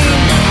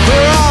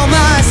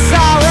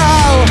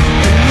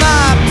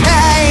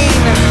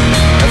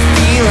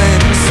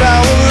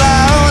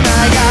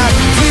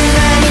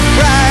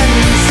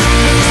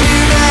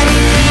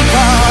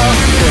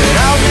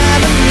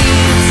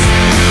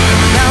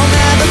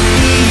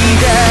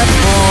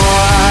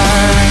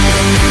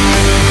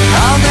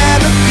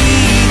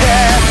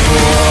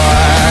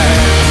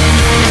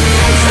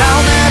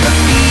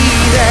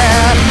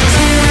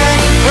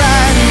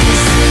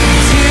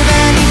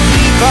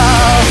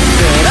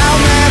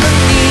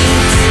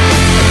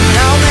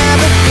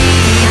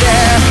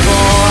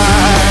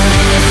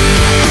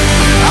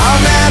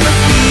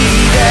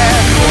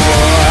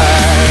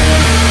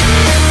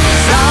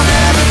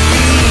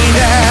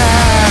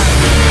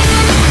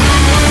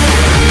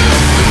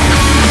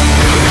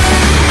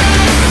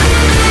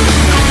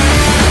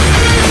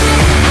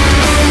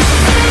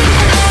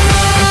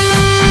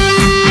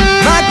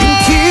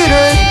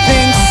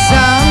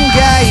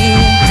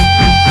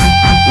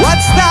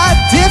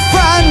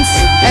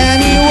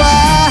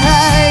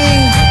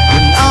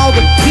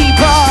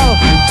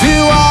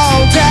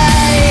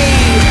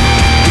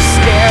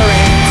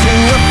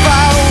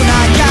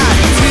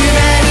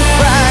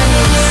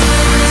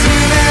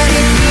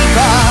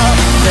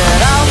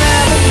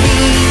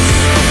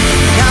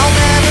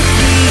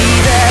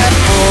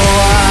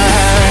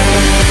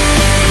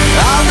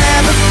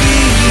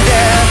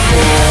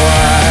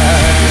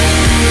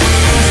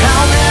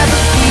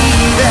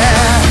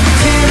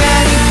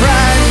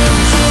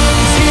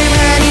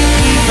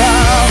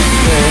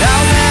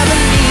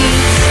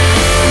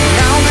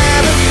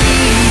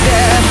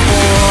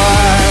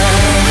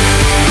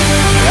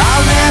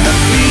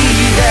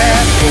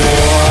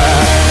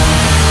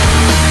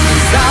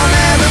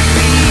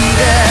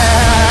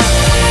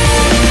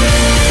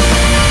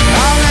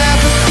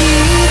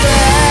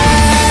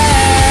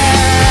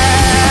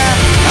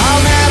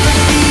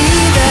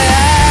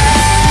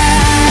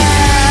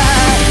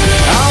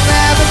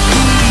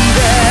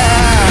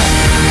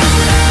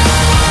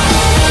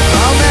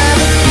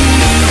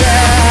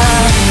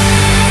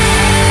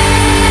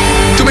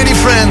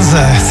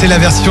 c'est la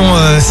version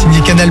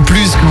signée Canal+, que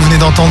vous venez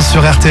d'entendre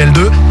sur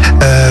RTL2.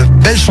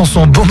 Belle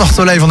chanson, beau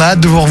morceau live, on a hâte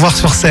de vous revoir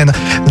sur scène.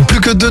 Plus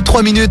que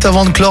 2-3 minutes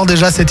avant de clore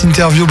déjà cette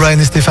interview, Brian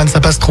et Stéphane, ça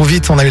passe trop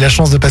vite, on a eu la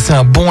chance de passer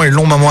un bon et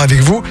long moment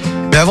avec vous.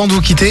 Mais avant de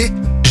vous quitter,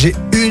 j'ai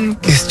une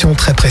question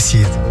très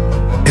précise.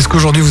 Est-ce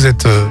qu'aujourd'hui vous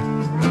êtes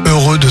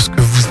heureux de ce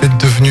que vous êtes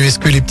devenu? Est-ce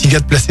que les petits gars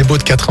de Placebo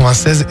de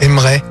 96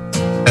 aimeraient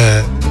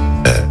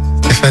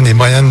Stéphane et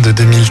Brian de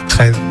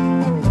 2013?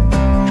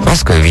 Je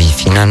pense que oui,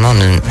 finalement,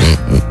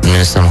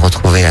 nous sommes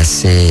retrouvés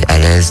assez à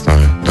l'aise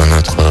dans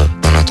notre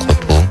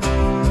peau.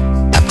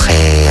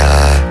 Après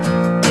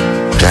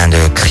plein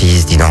de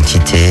crises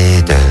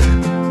d'identité,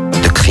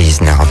 de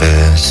crises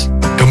nerveuses.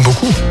 Comme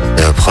beaucoup.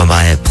 De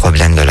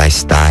problèmes de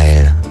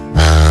lifestyle.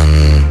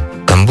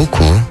 Comme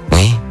beaucoup,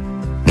 oui.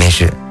 Mais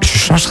je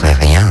changerai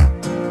rien.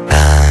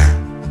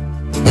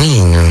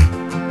 Oui,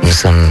 nous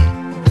sommes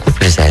beaucoup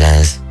plus à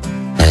l'aise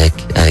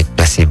avec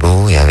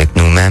Placebo et avec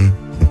nous-mêmes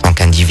en tant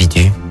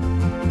qu'individus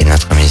et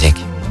notre musique.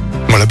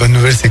 Bon, la bonne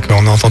nouvelle, c'est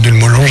qu'on a entendu le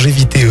mot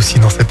longévité aussi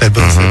dans cet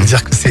album. Ça veut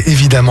dire que c'est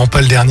évidemment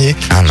pas le dernier.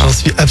 J'en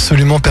suis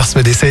absolument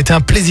persuadé. Ça a été un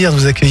plaisir de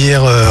vous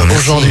accueillir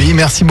aujourd'hui.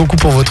 Merci beaucoup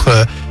pour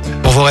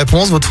vos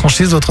réponses, votre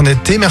franchise, votre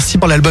honnêteté. Merci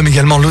pour l'album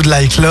également Load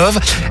Like Love.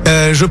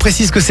 Je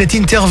précise que cette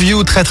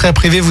interview très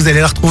privée, vous allez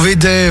la retrouver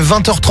dès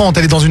 20h30.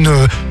 Elle est dans une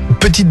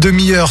petite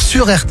demi-heure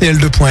sur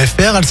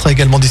rtl2.fr. Elle sera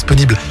également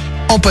disponible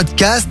en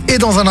podcast, et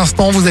dans un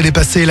instant vous allez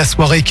passer la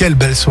soirée, quelle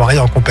belle soirée,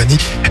 en compagnie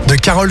de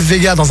Carole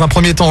Vega dans un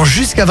premier temps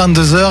jusqu'à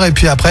 22h, et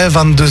puis après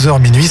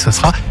 22h minuit ce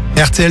sera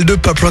RTL2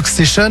 Pop Rock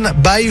Station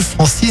by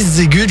Francis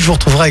Zégut. Je vous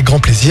retrouverai avec grand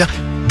plaisir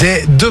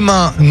dès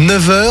demain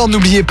 9h.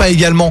 N'oubliez pas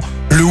également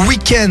le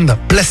week-end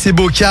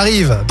Placebo qui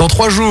arrive dans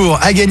 3 jours,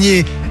 à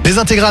gagner les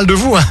intégrales de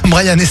vous,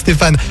 Brian et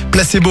Stéphane.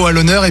 Placebo à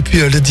l'honneur, et puis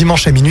le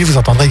dimanche à minuit vous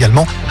entendrez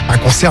également un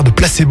concert de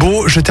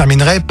Placebo. Je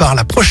terminerai par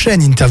la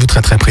prochaine interview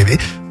très privée.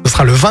 Ce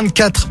sera le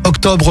 24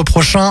 octobre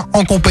prochain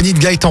en compagnie de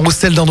Gaëtan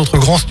Roussel dans notre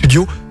grand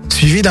studio,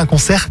 suivi d'un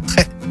concert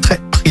très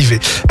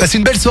privé. Passez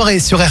une belle soirée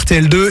sur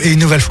RTL2, et une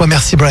nouvelle fois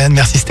merci Brian,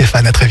 merci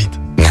Stéphane, à très vite.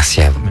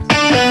 Merci à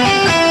vous.